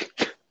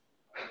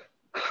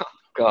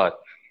 God,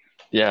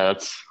 yeah,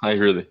 I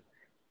really.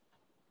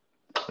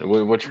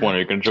 Which one are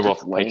you gonna jump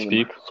That's off Pikes lame.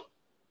 Peak?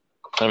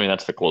 I mean,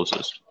 that's the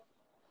closest.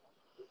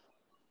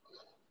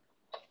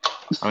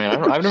 I mean,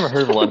 I've never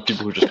heard of a lot of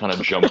people who just kind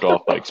of jumped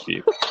off Pikes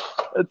Peak.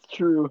 That's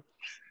true.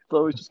 It's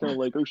always just kind of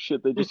like, oh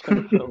shit, they just kind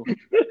of fell.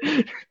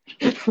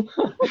 It's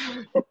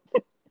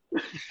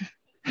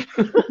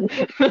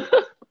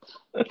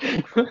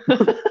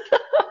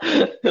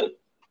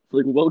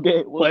like, well,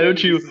 game. Why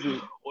don't you?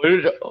 Why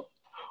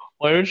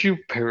don't you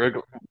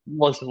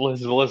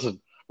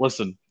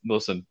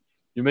Listen.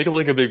 You make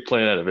like a big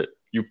plan out of it.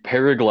 You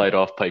paraglide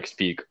off Pikes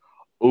Peak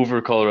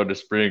over Colorado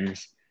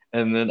Springs,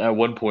 and then at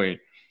one point,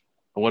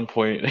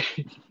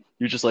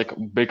 you just like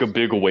make a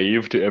big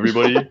wave to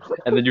everybody,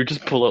 and then you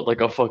just pull out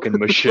like a fucking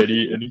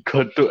machete and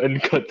cut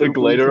the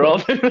glider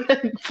off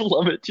and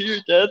plummet to your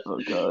death. Oh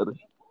god.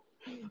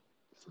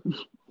 And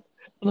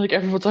like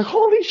everyone's like,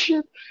 "Holy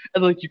shit!"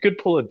 And like you could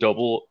pull a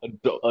double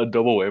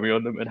whammy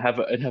on them and have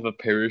a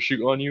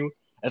parachute on you,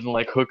 and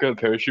like hook a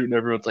parachute, and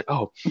everyone's like,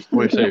 "Oh,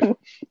 we're safe."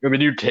 And then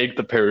you take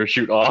the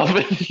parachute off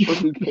and you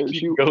Fucking keep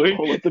parachute, going.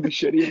 pull out the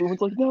machete.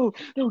 Everyone's like, no,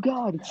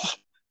 God.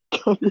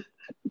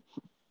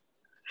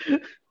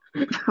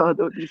 God,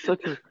 that would be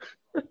such a.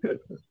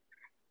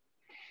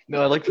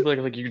 No, I like to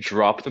think like you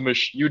drop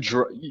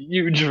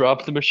you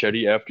drop the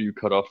machete after you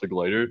cut off the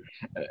glider,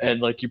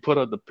 and like you put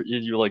on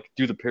you like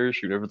do the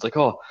parachute. Everyone's like,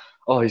 "Oh,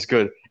 he's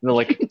good." And then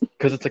like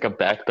because it's like a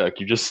backpack,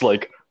 you just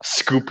like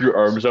scoop your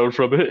arms out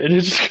from it, and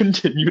it just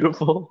continue to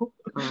fall.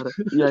 God,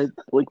 yeah,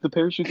 like the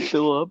parachute's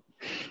still up.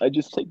 I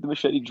just take the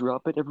machete,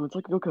 drop it. Everyone's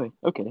like, okay,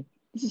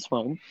 this is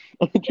fine.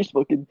 I just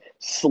fucking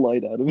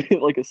slide out of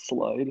it like a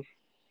slide.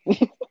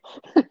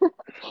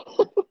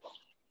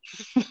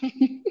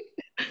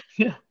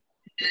 Yeah.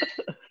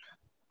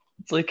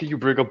 It's like you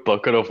bring a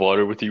bucket of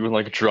water with you and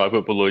like drop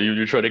it below you.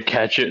 You try to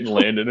catch it and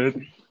land in it.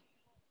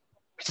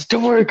 It's just,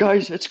 don't worry,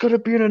 guys. It's gonna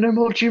be in an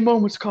MLG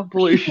Moments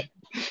compilation.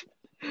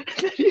 And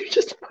then you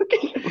just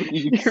fucking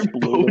your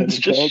bones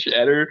just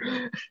shatter.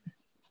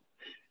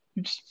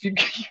 You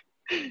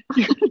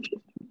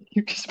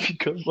You just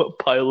become a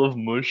pile of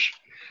mush.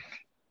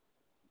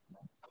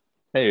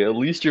 Hey, at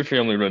least your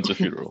family runs a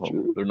funeral home.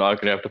 True. They're not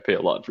gonna have to pay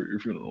a lot for your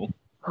funeral.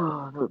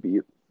 Oh, that would be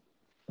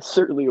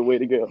certainly a way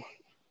to go.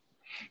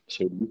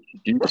 So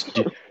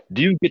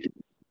do you get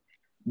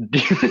do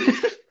you,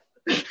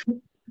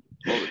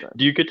 All the time.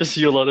 do you get to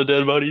see a lot of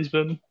dead bodies,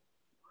 Ben?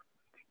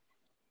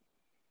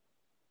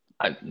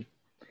 I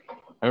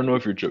don't know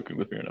if you're joking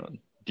with me or not.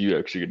 Do you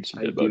actually get to see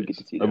I dead do bodies? get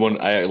to see I dead want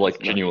bodies. I like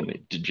It's not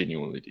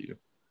genuinely do you?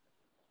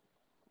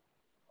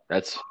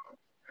 That's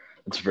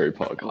very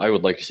pog. I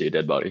would like to see a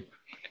dead body.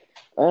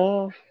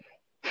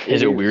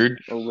 Is it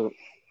weird? A little.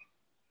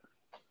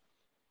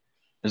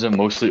 Is it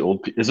mostly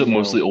old? Is it No,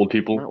 mostly old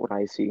people? Not what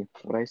I see.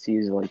 What I see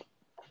is like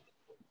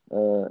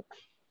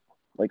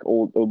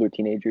older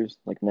teenagers,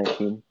 like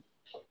 19,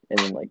 and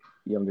then like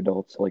young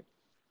adults, like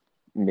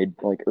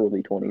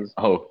early 20s.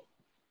 Oh,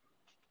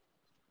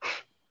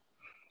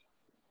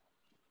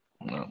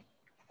 no.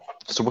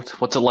 So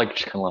what's it like?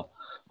 Just kind of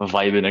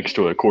vibing next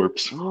to a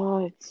corpse.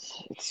 Oh,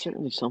 it's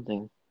certainly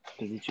something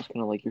because it's just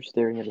kind of like you're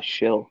staring at a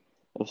shell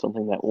of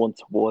something that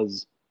once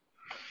was,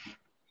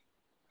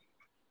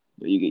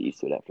 but you get used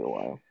to it after a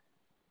while.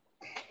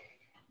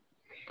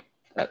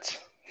 That's.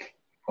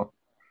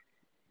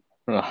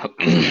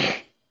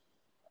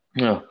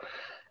 No,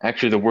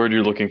 actually, the word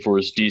you're looking for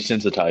is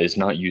desensitized,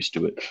 not used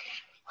to it.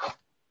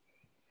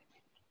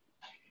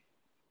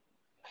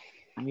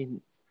 I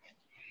mean,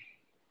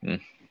 Hmm.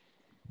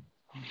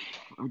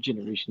 our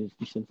generation is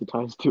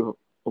desensitized to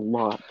a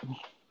lot.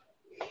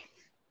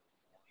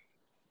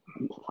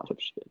 A lot of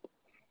shit.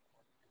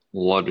 A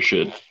lot of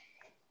shit.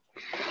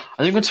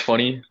 I think what's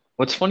funny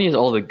is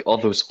all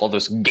those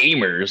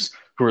gamers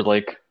who are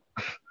like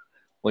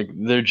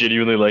they're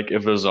genuinely like,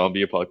 if a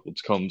zombie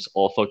apocalypse comes,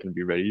 I'll fucking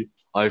be ready.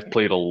 I've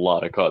played a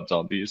lot of COD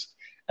Zombies,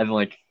 and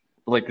like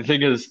the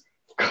thing is,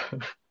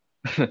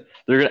 they're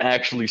gonna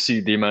actually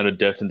see the amount of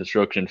death and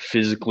destruction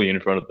physically in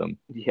front of them,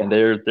 Yeah. and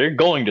they're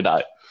going to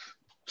die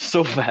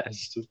so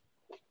fast.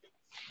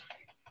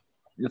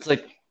 It's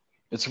like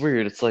it's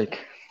weird. It's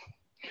like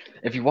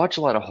if you watch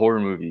a lot of horror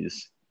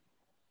movies,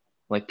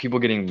 like people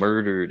getting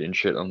murdered and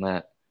shit on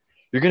that,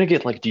 you're gonna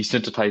get like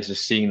desensitized to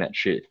seeing that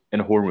shit in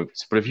horror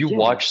movies. But if you Yeah.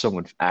 watch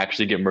someone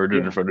actually get murdered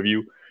Yeah. in front of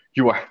you,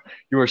 you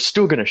are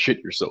still gonna shit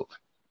yourself.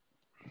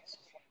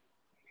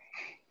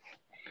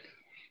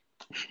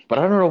 But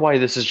I don't know why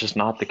this is just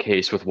not the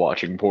case with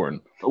watching porn.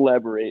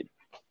 Elaborate.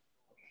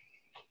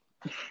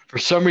 For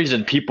some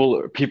reason, people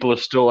are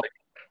still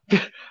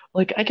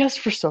like I guess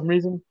for some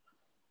reason,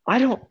 I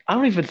don't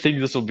even think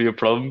this will be a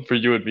problem for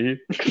you and me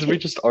because we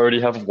just already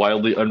have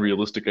wildly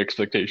unrealistic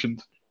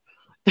expectations.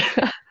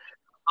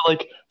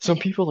 Like some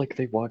people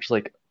they watch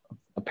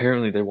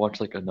apparently they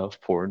watch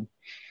enough porn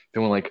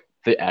then when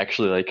they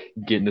actually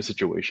get in a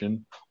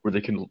situation where they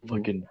can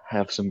fucking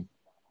have some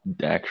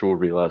actual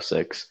real life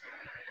sex.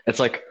 It's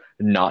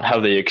not how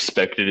they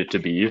expected it to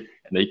be, and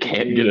they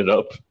can't get it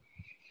up.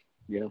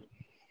 Yeah.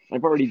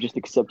 I've already just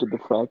accepted the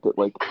fact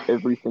that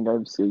everything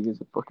I'm seeing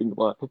is a fucking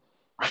lie.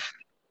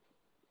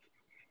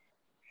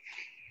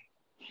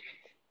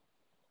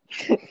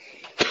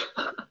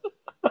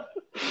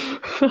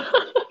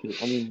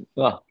 I mean,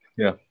 yeah.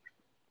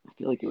 I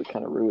feel like it would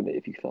kind of ruin it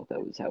if you felt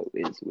that was how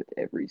it is with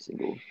every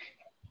single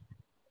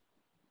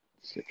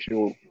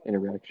sexual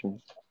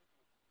interaction.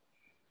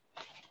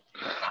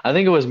 I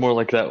think it was more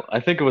like that. I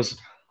think it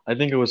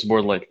was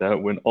more like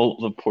that when all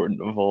the porn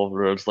evolved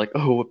where it's like,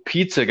 oh, a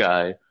pizza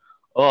guy.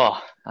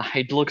 Oh,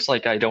 it looks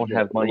like I don't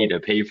have money to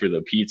pay for the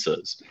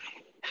pizzas.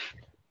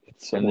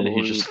 And then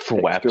he just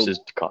thwaps his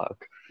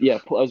cock. Yeah,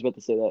 I was about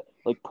to say that.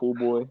 Like Pool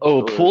Boy.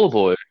 Oh, Pool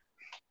Boy.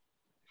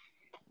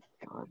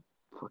 God,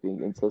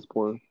 fucking incest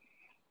porn.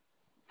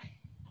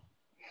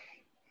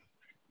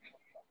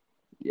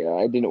 Yeah,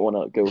 I didn't want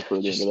to go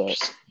further into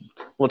that.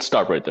 Let's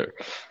stop right there.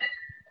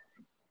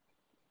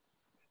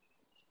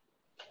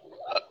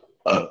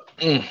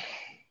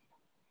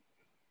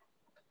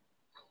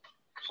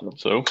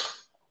 So,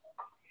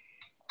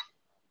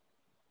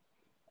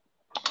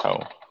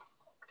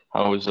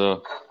 how is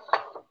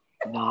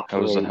not how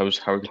are the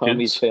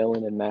Tommy's kids?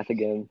 failing in math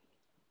again,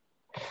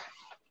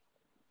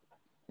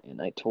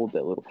 and I told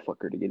that little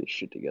fucker to get his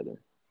shit together.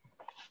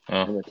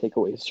 I'm gonna take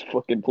away his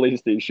fucking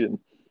PlayStation.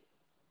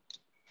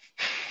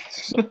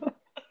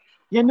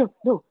 Yeah, no.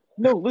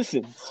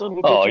 Listen,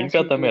 son. Oh, you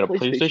got that man a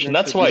PlayStation.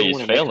 That's why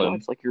he's failing.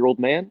 It's like your old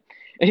man.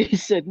 And he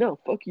said, "No,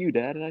 fuck you,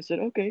 Dad." And I said,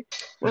 "Okay,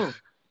 well,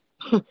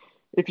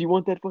 if you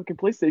want that fucking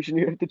PlayStation,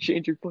 you have to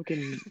change your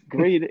fucking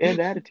grade and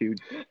attitude."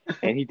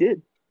 And he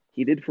did.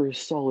 He did for a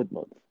solid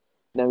month.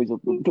 Now he's a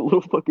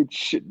little fucking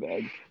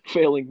shitbag,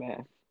 failing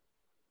math.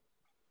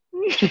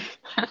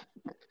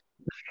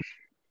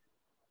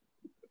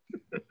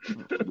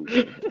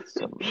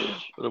 Son of a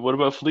bitch. What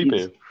about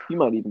Felipe? He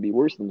might even be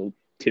worse than the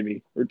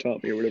Timmy or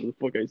Tommy or whatever the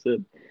fuck I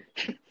said.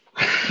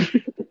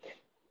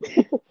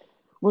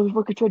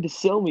 Motherfucker tried to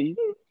sell me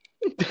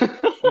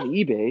on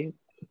eBay.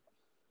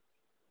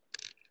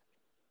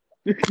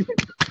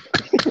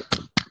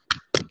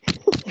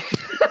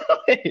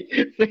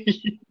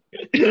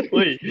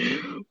 Wait.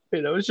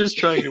 Wait, I was just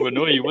trying to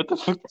annoy you. What the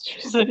fuck did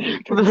you say?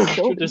 I'm What trying to the fuck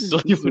sell. did I This is sell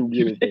this you is a on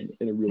real eBay? event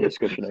and a real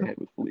discussion I had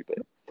with Felipe.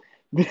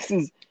 This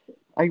is.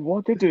 I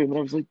walked up to him and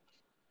I was like,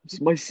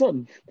 "It's my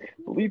son,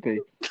 Felipe,"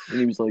 and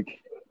he was like,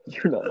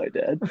 "You're not my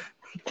dad."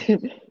 I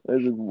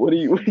was like, What are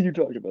you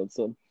talking about,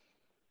 son?"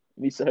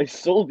 And he said, "I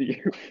sold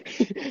you."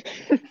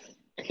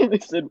 And I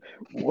said,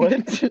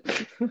 "What?" He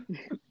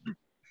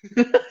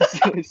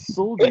said, "I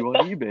sold you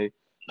on eBay.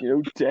 You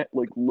know, dad,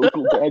 like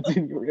local dads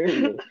in your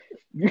area.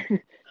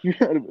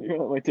 You're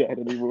not my dad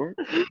anymore."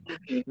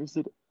 And I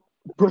said,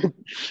 "But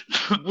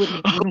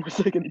when was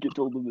I gonna get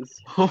told of this?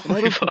 Oh And my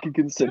I don't fuck. fucking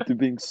consent to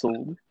being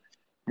sold."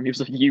 And he was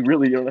like, "You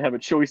really don't have a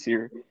choice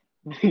here.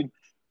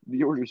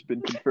 The order's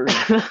been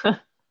confirmed."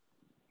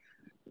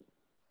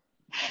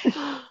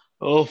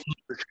 Oh,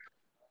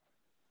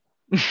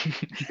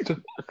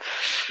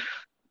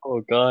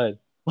 oh God.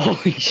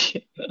 Holy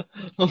shit.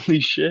 Holy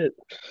shit.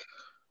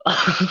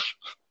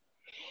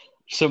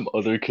 Some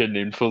other kid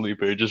named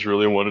Felipe just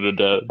really wanted a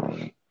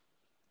dad.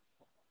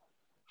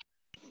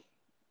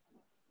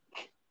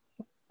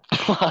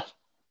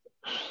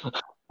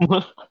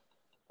 What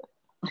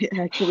I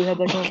actually had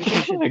that the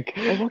conversation. fuck?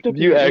 I walked up to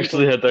You him. It was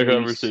actually like had that maybe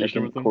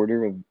conversation with second him?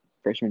 quarter of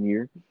freshman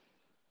year,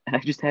 and I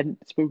just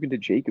hadn't spoken to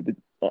Jacob.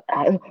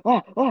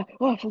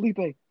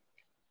 Felipe,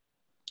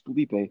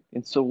 Felipe,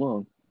 in so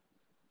long.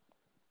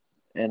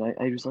 And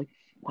I was like,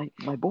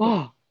 my boy,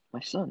 Oh. my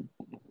son.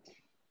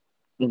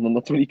 And then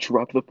that's when he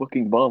dropped the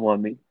fucking bomb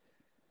on me.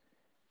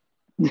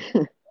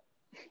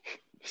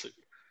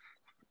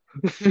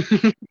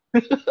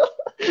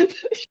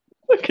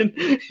 Fucking,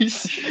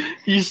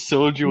 he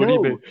sold you on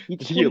eBay. No, he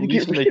Did he told at me to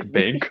get least rid make of me.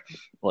 bank?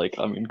 Like,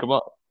 I mean, come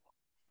on.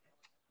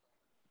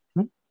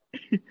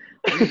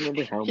 I don't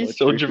remember how He much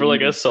sold you for Christian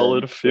like a even said,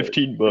 solid but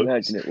 15 I bucks.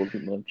 imagine it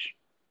wasn't much.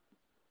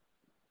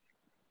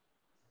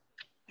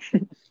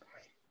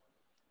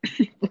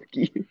 Fuck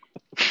you.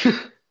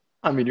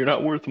 I mean, you're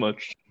not worth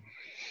much.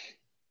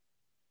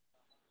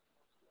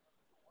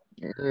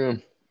 Yeah.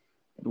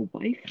 The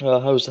wife?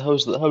 How's the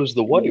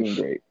They were doing wife?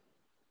 great.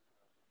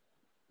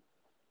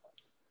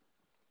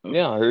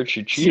 Yeah, I heard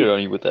she cheated See,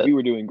 on you with that we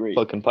were doing great.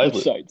 fucking pilot.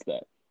 Besides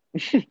that.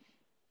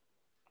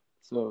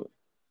 So,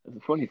 the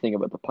funny thing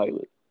about the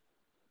pilot,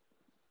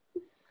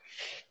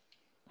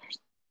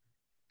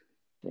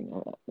 there's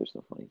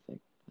no funny thing.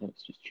 I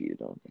was just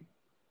cheated on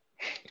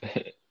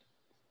me.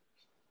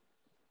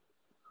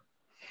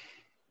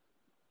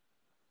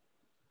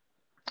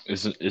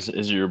 Is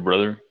it your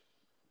brother?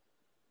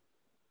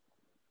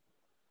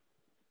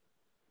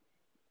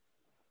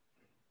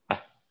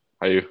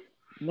 Are you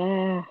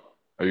Nah,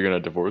 are you gonna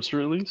divorce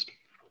her at least?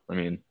 I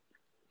mean,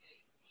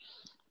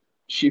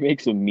 she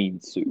makes a mean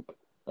soup.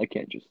 I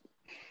can't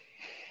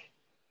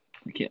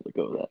let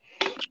go of that.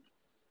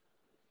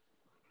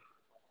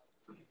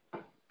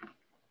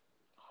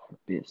 Her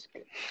bisque.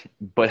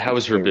 but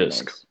how's It's her very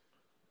bisque? nice.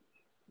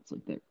 It's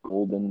like that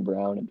golden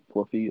brown and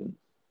fluffy, and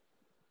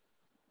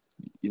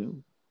you know.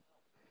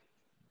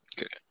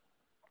 Okay.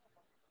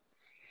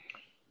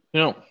 You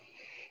know,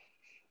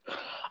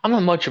 I'm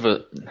not much of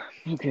a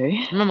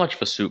Okay. I'm not much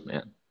of a soup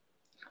man.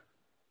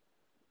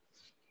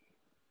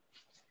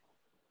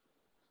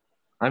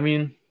 I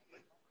mean,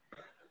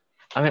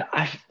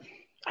 I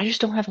just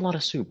don't have a lot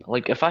of soup.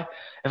 Like if I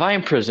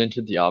am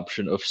presented the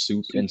option of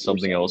soup Soup and or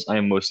something salad. else, I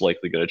am most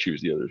likely gonna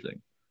choose the other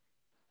thing.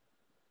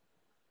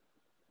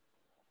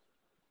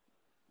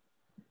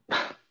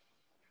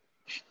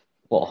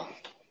 Well,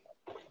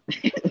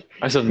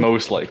 I said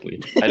most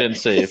likely. I didn't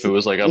say if it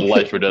was like a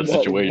life or death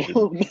situation.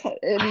 Not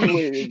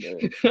anywhere in there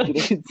did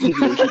I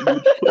insinuate that you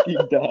would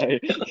fucking die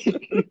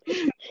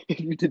if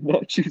you did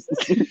not choose the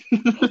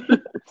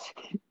soup.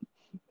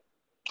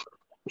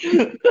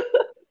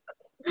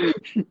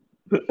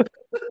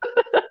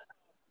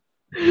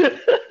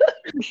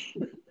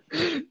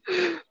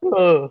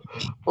 Oh,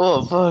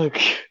 oh fuck.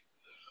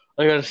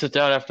 I gotta sit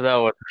down after that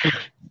one.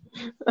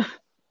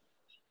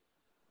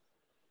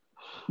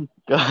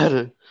 Got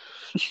it.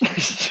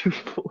 Soup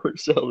or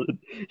salad.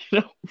 You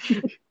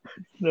know,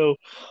 no,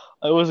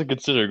 I wasn't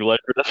considering life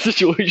or death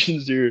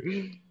situations here.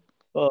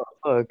 Oh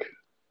fuck.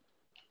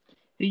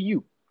 Hey,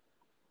 you.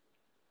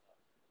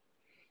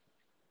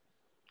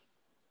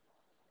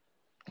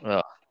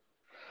 Uh,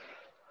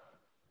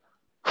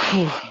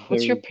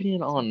 what's your They're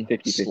opinion on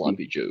 50-50.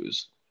 sloppy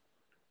joes?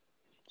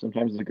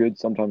 Sometimes they're good,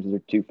 sometimes they're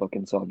too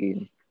fucking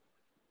soggy.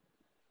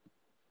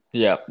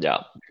 Yeah,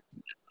 yeah,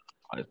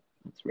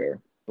 It's rare,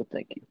 but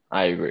thank you.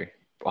 I agree,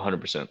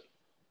 100%.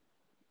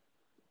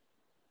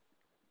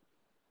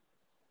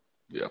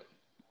 Yeah.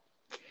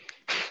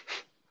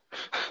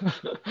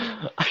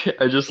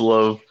 I just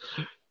love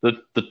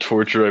the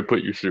torture I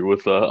put you through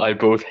with I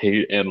both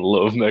hate and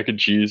love mac and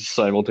cheese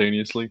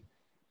simultaneously.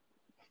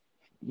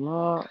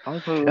 Yeah,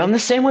 I've And I'm heard. the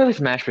same way with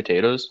mashed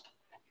potatoes.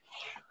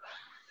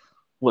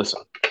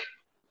 Listen,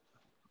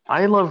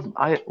 I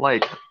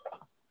like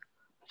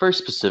very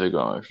specific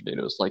on mashed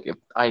potatoes. Like if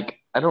I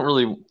don't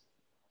really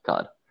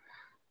God.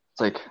 It's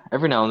like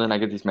every now and then I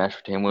get these mashed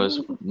potatoes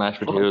Who the mashed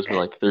potatoes fuck?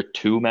 where like they're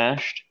too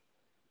mashed.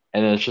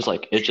 and then it's just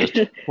like it's just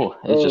Oh,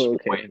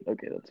 okay.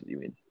 Okay, that's what you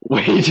mean.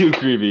 way too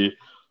creamy,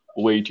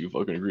 way too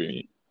fucking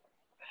creamy.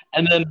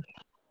 And then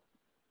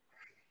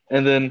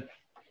and then,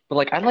 but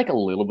like I like a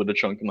little bit of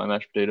chunk in my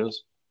mashed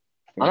potatoes.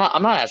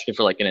 I'm not asking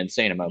for like an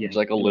insane amount, but Yeah, just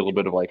like a I know little what you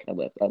bit of mean. like I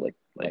like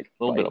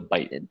a little bit bite of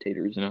bite, and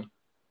taters. you know.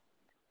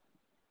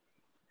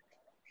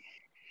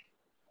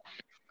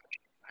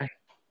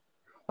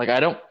 Like I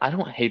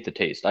don't hate the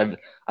taste. I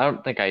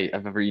don't think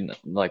I've ever eaten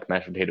like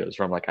mashed potatoes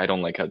where I'm like I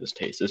don't like how this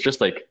tastes. It's just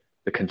like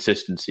the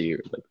consistency or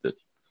like the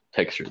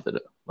texture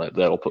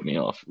that'll put me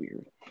off.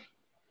 Weird.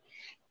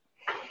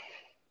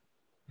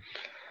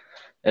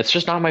 It's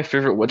just not my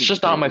favorite. It's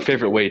just not my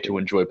favorite way to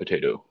Okay. enjoy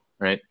potato,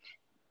 right?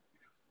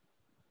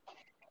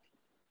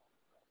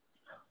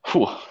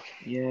 Whew.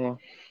 Yeah,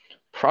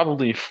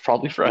 Probably I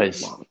do a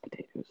fries. lot of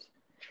potatoes.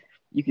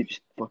 You could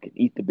just fucking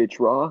eat the bitch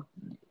raw.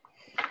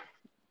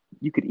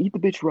 You could eat the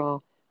bitch raw,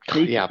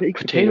 take Yeah, baked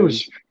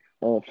potatoes.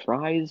 potatoes,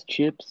 fries,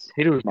 chips,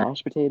 Potatoes.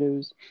 mashed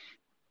potatoes.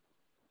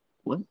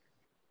 What?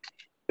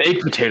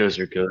 Baked potatoes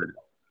are good.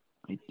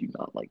 I do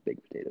not like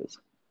baked potatoes.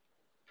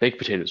 Baked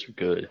potatoes are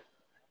good.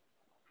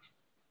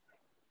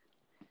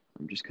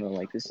 I'm just kind of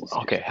like, this is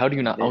Okay, just how do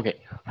you not? meh.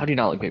 Okay, how do you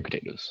not like baked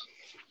potatoes?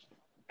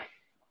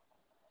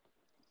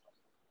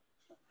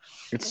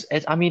 It's.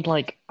 I mean,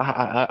 like,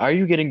 are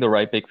you getting the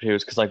right baked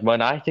potatoes? Because like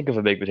when I think of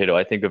a baked potato,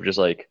 I think of just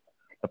like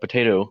a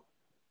potato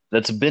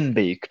that's been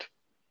baked.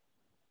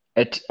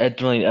 It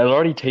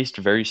already tastes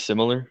very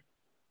similar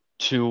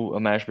to a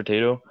mashed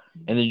potato,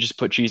 and then you just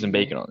put cheese and Yeah.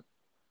 bacon on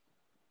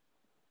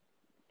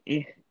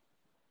Eh.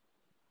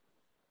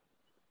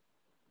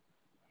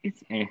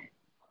 It's eh.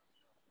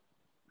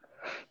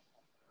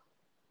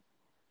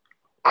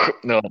 it.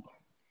 No,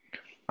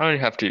 I don't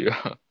have to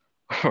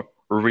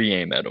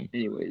re-aim at them,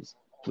 Anyways,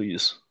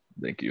 please.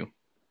 Thank you.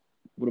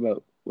 what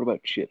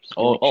about chips? Do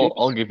you I'll like I'll,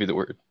 I'll chips? give you the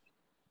word.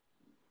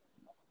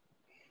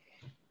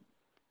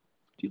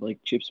 Do you like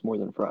chips more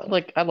than fries?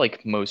 I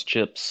like most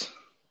chips.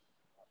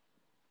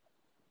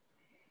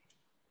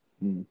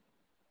 Hmm.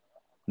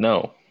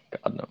 No,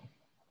 God no.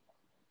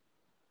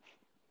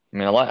 I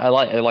mean, I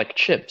like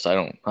chips.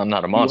 I'm not a You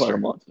are a monster.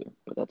 monster,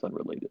 but that's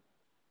unrelated.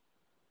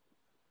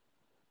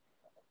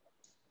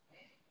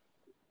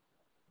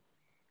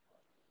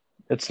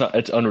 It's not.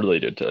 It's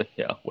unrelated to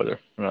whether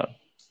or not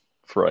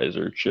fries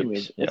or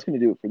Anyways, chips. Yeah. that's gonna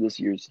do it for this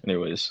year's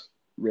Anyways,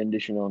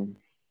 rendition on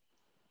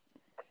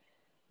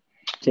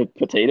to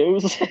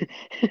potatoes.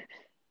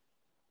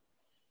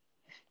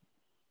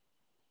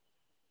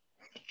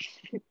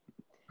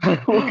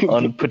 Welcome to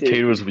on Potato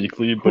Potatoes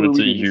Weekly, Weekly, but where it's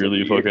we a do this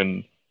yearly every year.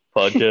 fucking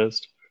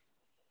podcast.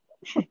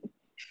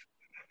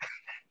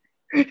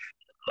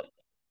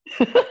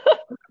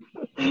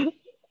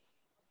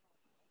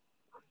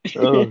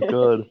 Oh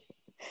God,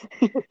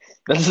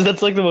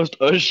 that's like the most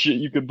us shit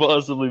you could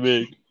possibly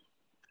make.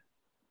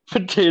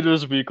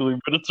 Potatoes Weekly,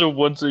 but it's a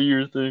once a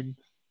year thing.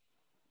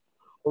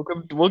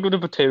 Welcome to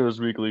Potatoes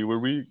Weekly, where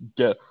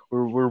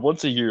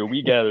once a year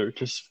we gather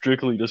to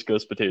strictly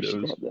discuss We should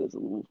potatoes. have that as a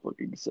little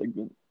fucking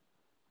segment.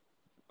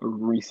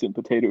 Recent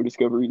potato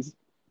discoveries.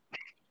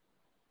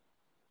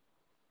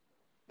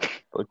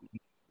 Like,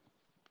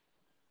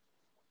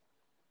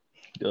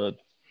 God.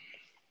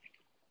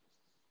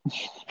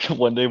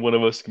 One day one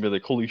of us can be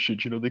like, holy shit,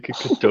 they could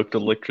conduct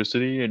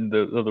electricity, and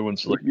the other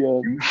one's like,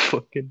 Yeah, you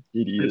fucking I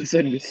idiot.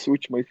 decided to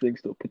switch my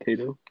things to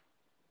potato.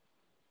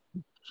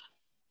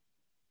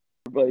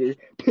 Provider,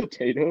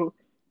 potato.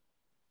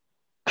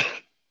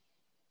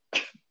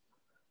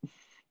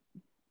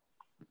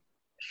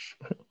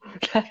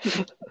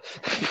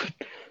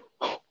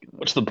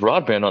 What's the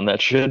broadband on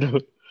that shit?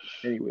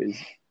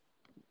 Anyways,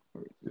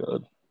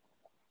 God.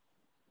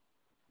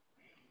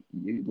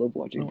 you love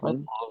watching No,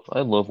 porn.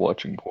 I love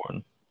watching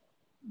porn.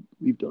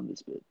 We've done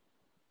this bit.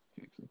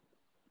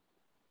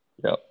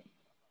 Yeah.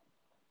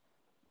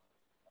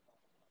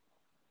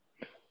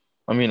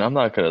 I mean, I'm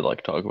not gonna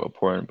like talk about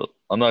porn, but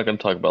I'm not gonna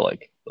talk about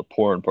like the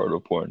porn part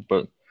of porn,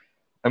 but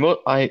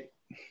I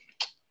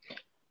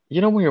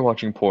when you're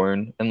watching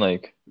porn and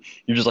like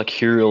you just like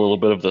hear a little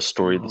bit of the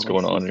story that's God, I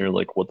going see on and you're some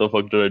like, what the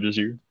fuck did I just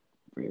hear?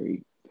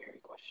 very, very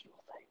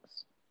questionable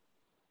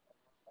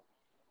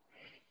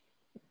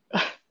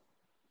things.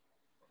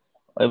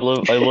 I'd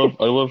love to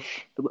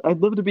I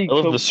love the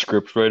become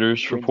script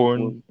writers for friends with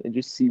porn one and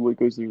just see what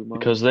goes through their mind.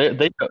 because they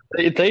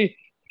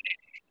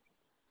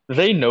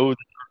know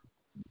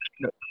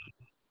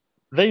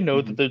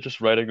that Mhm. they're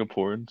just writing a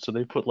porn, so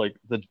they put like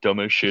the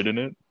dumbest shit in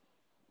it,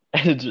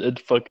 and it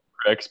fucking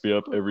cracks me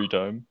up every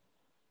time.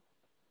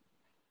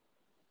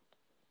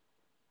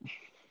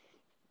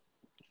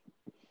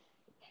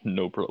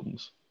 No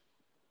problems.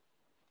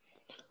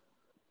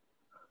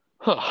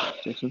 All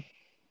Jackson,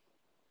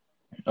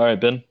 right,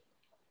 Ben.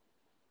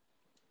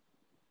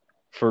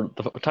 For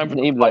the time for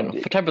the name final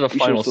dropped it. time for the We should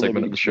have final still never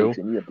segment of do the show. jokes,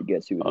 and you have to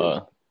guess who it is.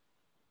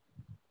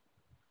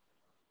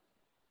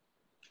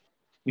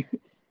 Uh,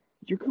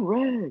 You're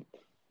correct.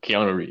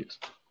 Keanu Reeves.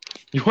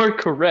 You are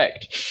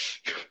correct.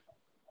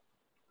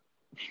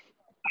 I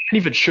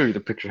didn't even show you the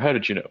picture. How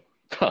did you know?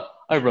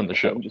 I run the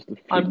show. I'm just a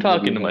I'm freaking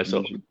talking regular to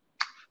myself. mathematician.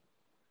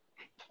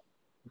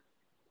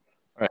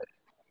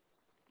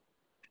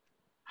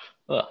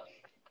 Ugh.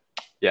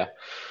 Yeah.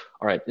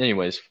 All right.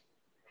 Anyways.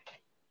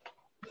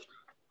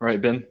 All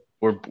right, Ben.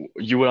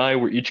 You and I.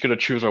 We're each gonna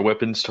choose our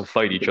weapons to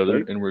fight each other,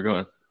 Okay. and we're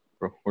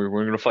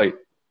gonna fight.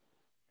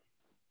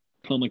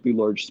 Comically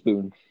large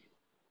spoon.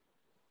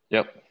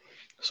 Yep.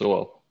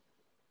 So,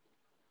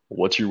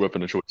 what's your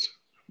weapon of choice?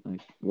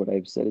 What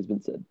I've said has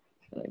been said,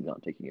 and I'm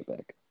not taking it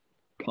back.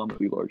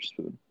 Comically large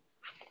spoon.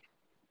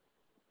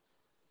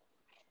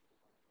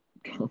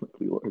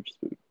 Comically large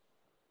spoon.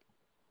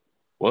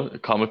 What? A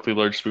comically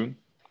large spoon?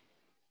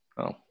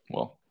 Oh,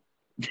 well.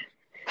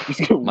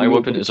 Just gonna My wield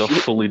weapon that is a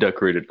shit. fully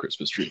decorated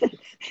Christmas tree.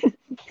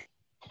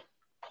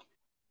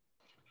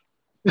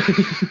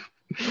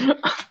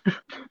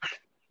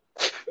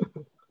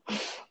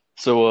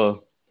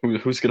 So,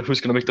 who's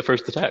gonna make the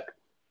first attack?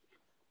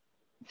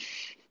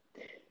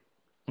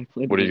 I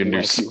plan What to are you like gonna do?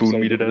 whack you Spoon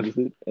upside me the to head death?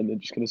 with it, and then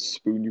just gonna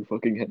spoon your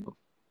fucking head off.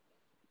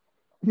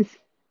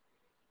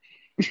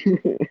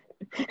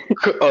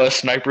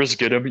 Snipers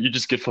get him. You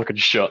just get fucking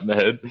shot in the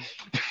head.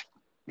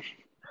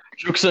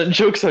 Jokes on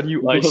you.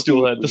 I We'll have to still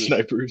look had for the this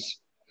snipers.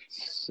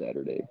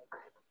 Saturday.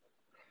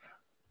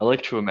 I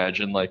like to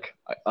imagine I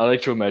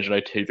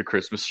take the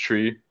Christmas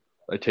tree.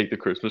 I take the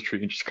Christmas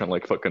tree and just kind of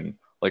like fucking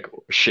like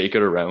shake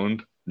it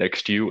around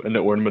next to you, and the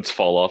ornaments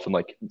fall off and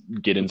like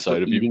get You start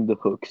inside of you. eating the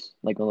hooks,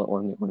 like on the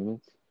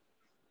ornaments.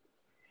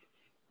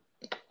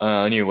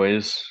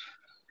 Anyways,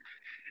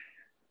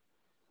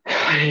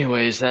 Okay,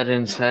 this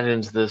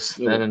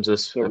so we get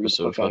the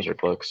episode of fuck out of here.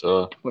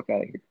 Fuzzerclucks. Fuck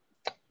out of here.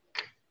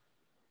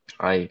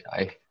 I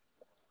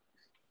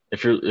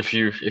if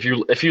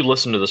you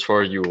listen to this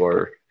far, you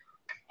are a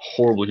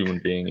horrible human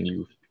being, and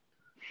you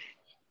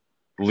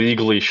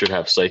legally should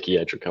have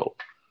psychiatric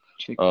help.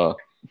 Check, Uh,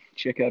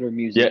 check out our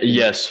music.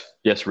 yes,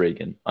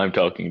 Reagan. I'm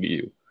talking to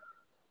you.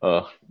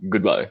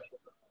 Goodbye.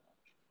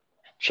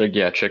 Check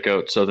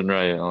out Southern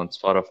Riot on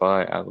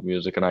Spotify, Apple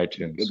Music, and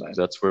iTunes. Goodbye. 'Cause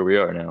that's where we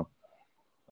are now.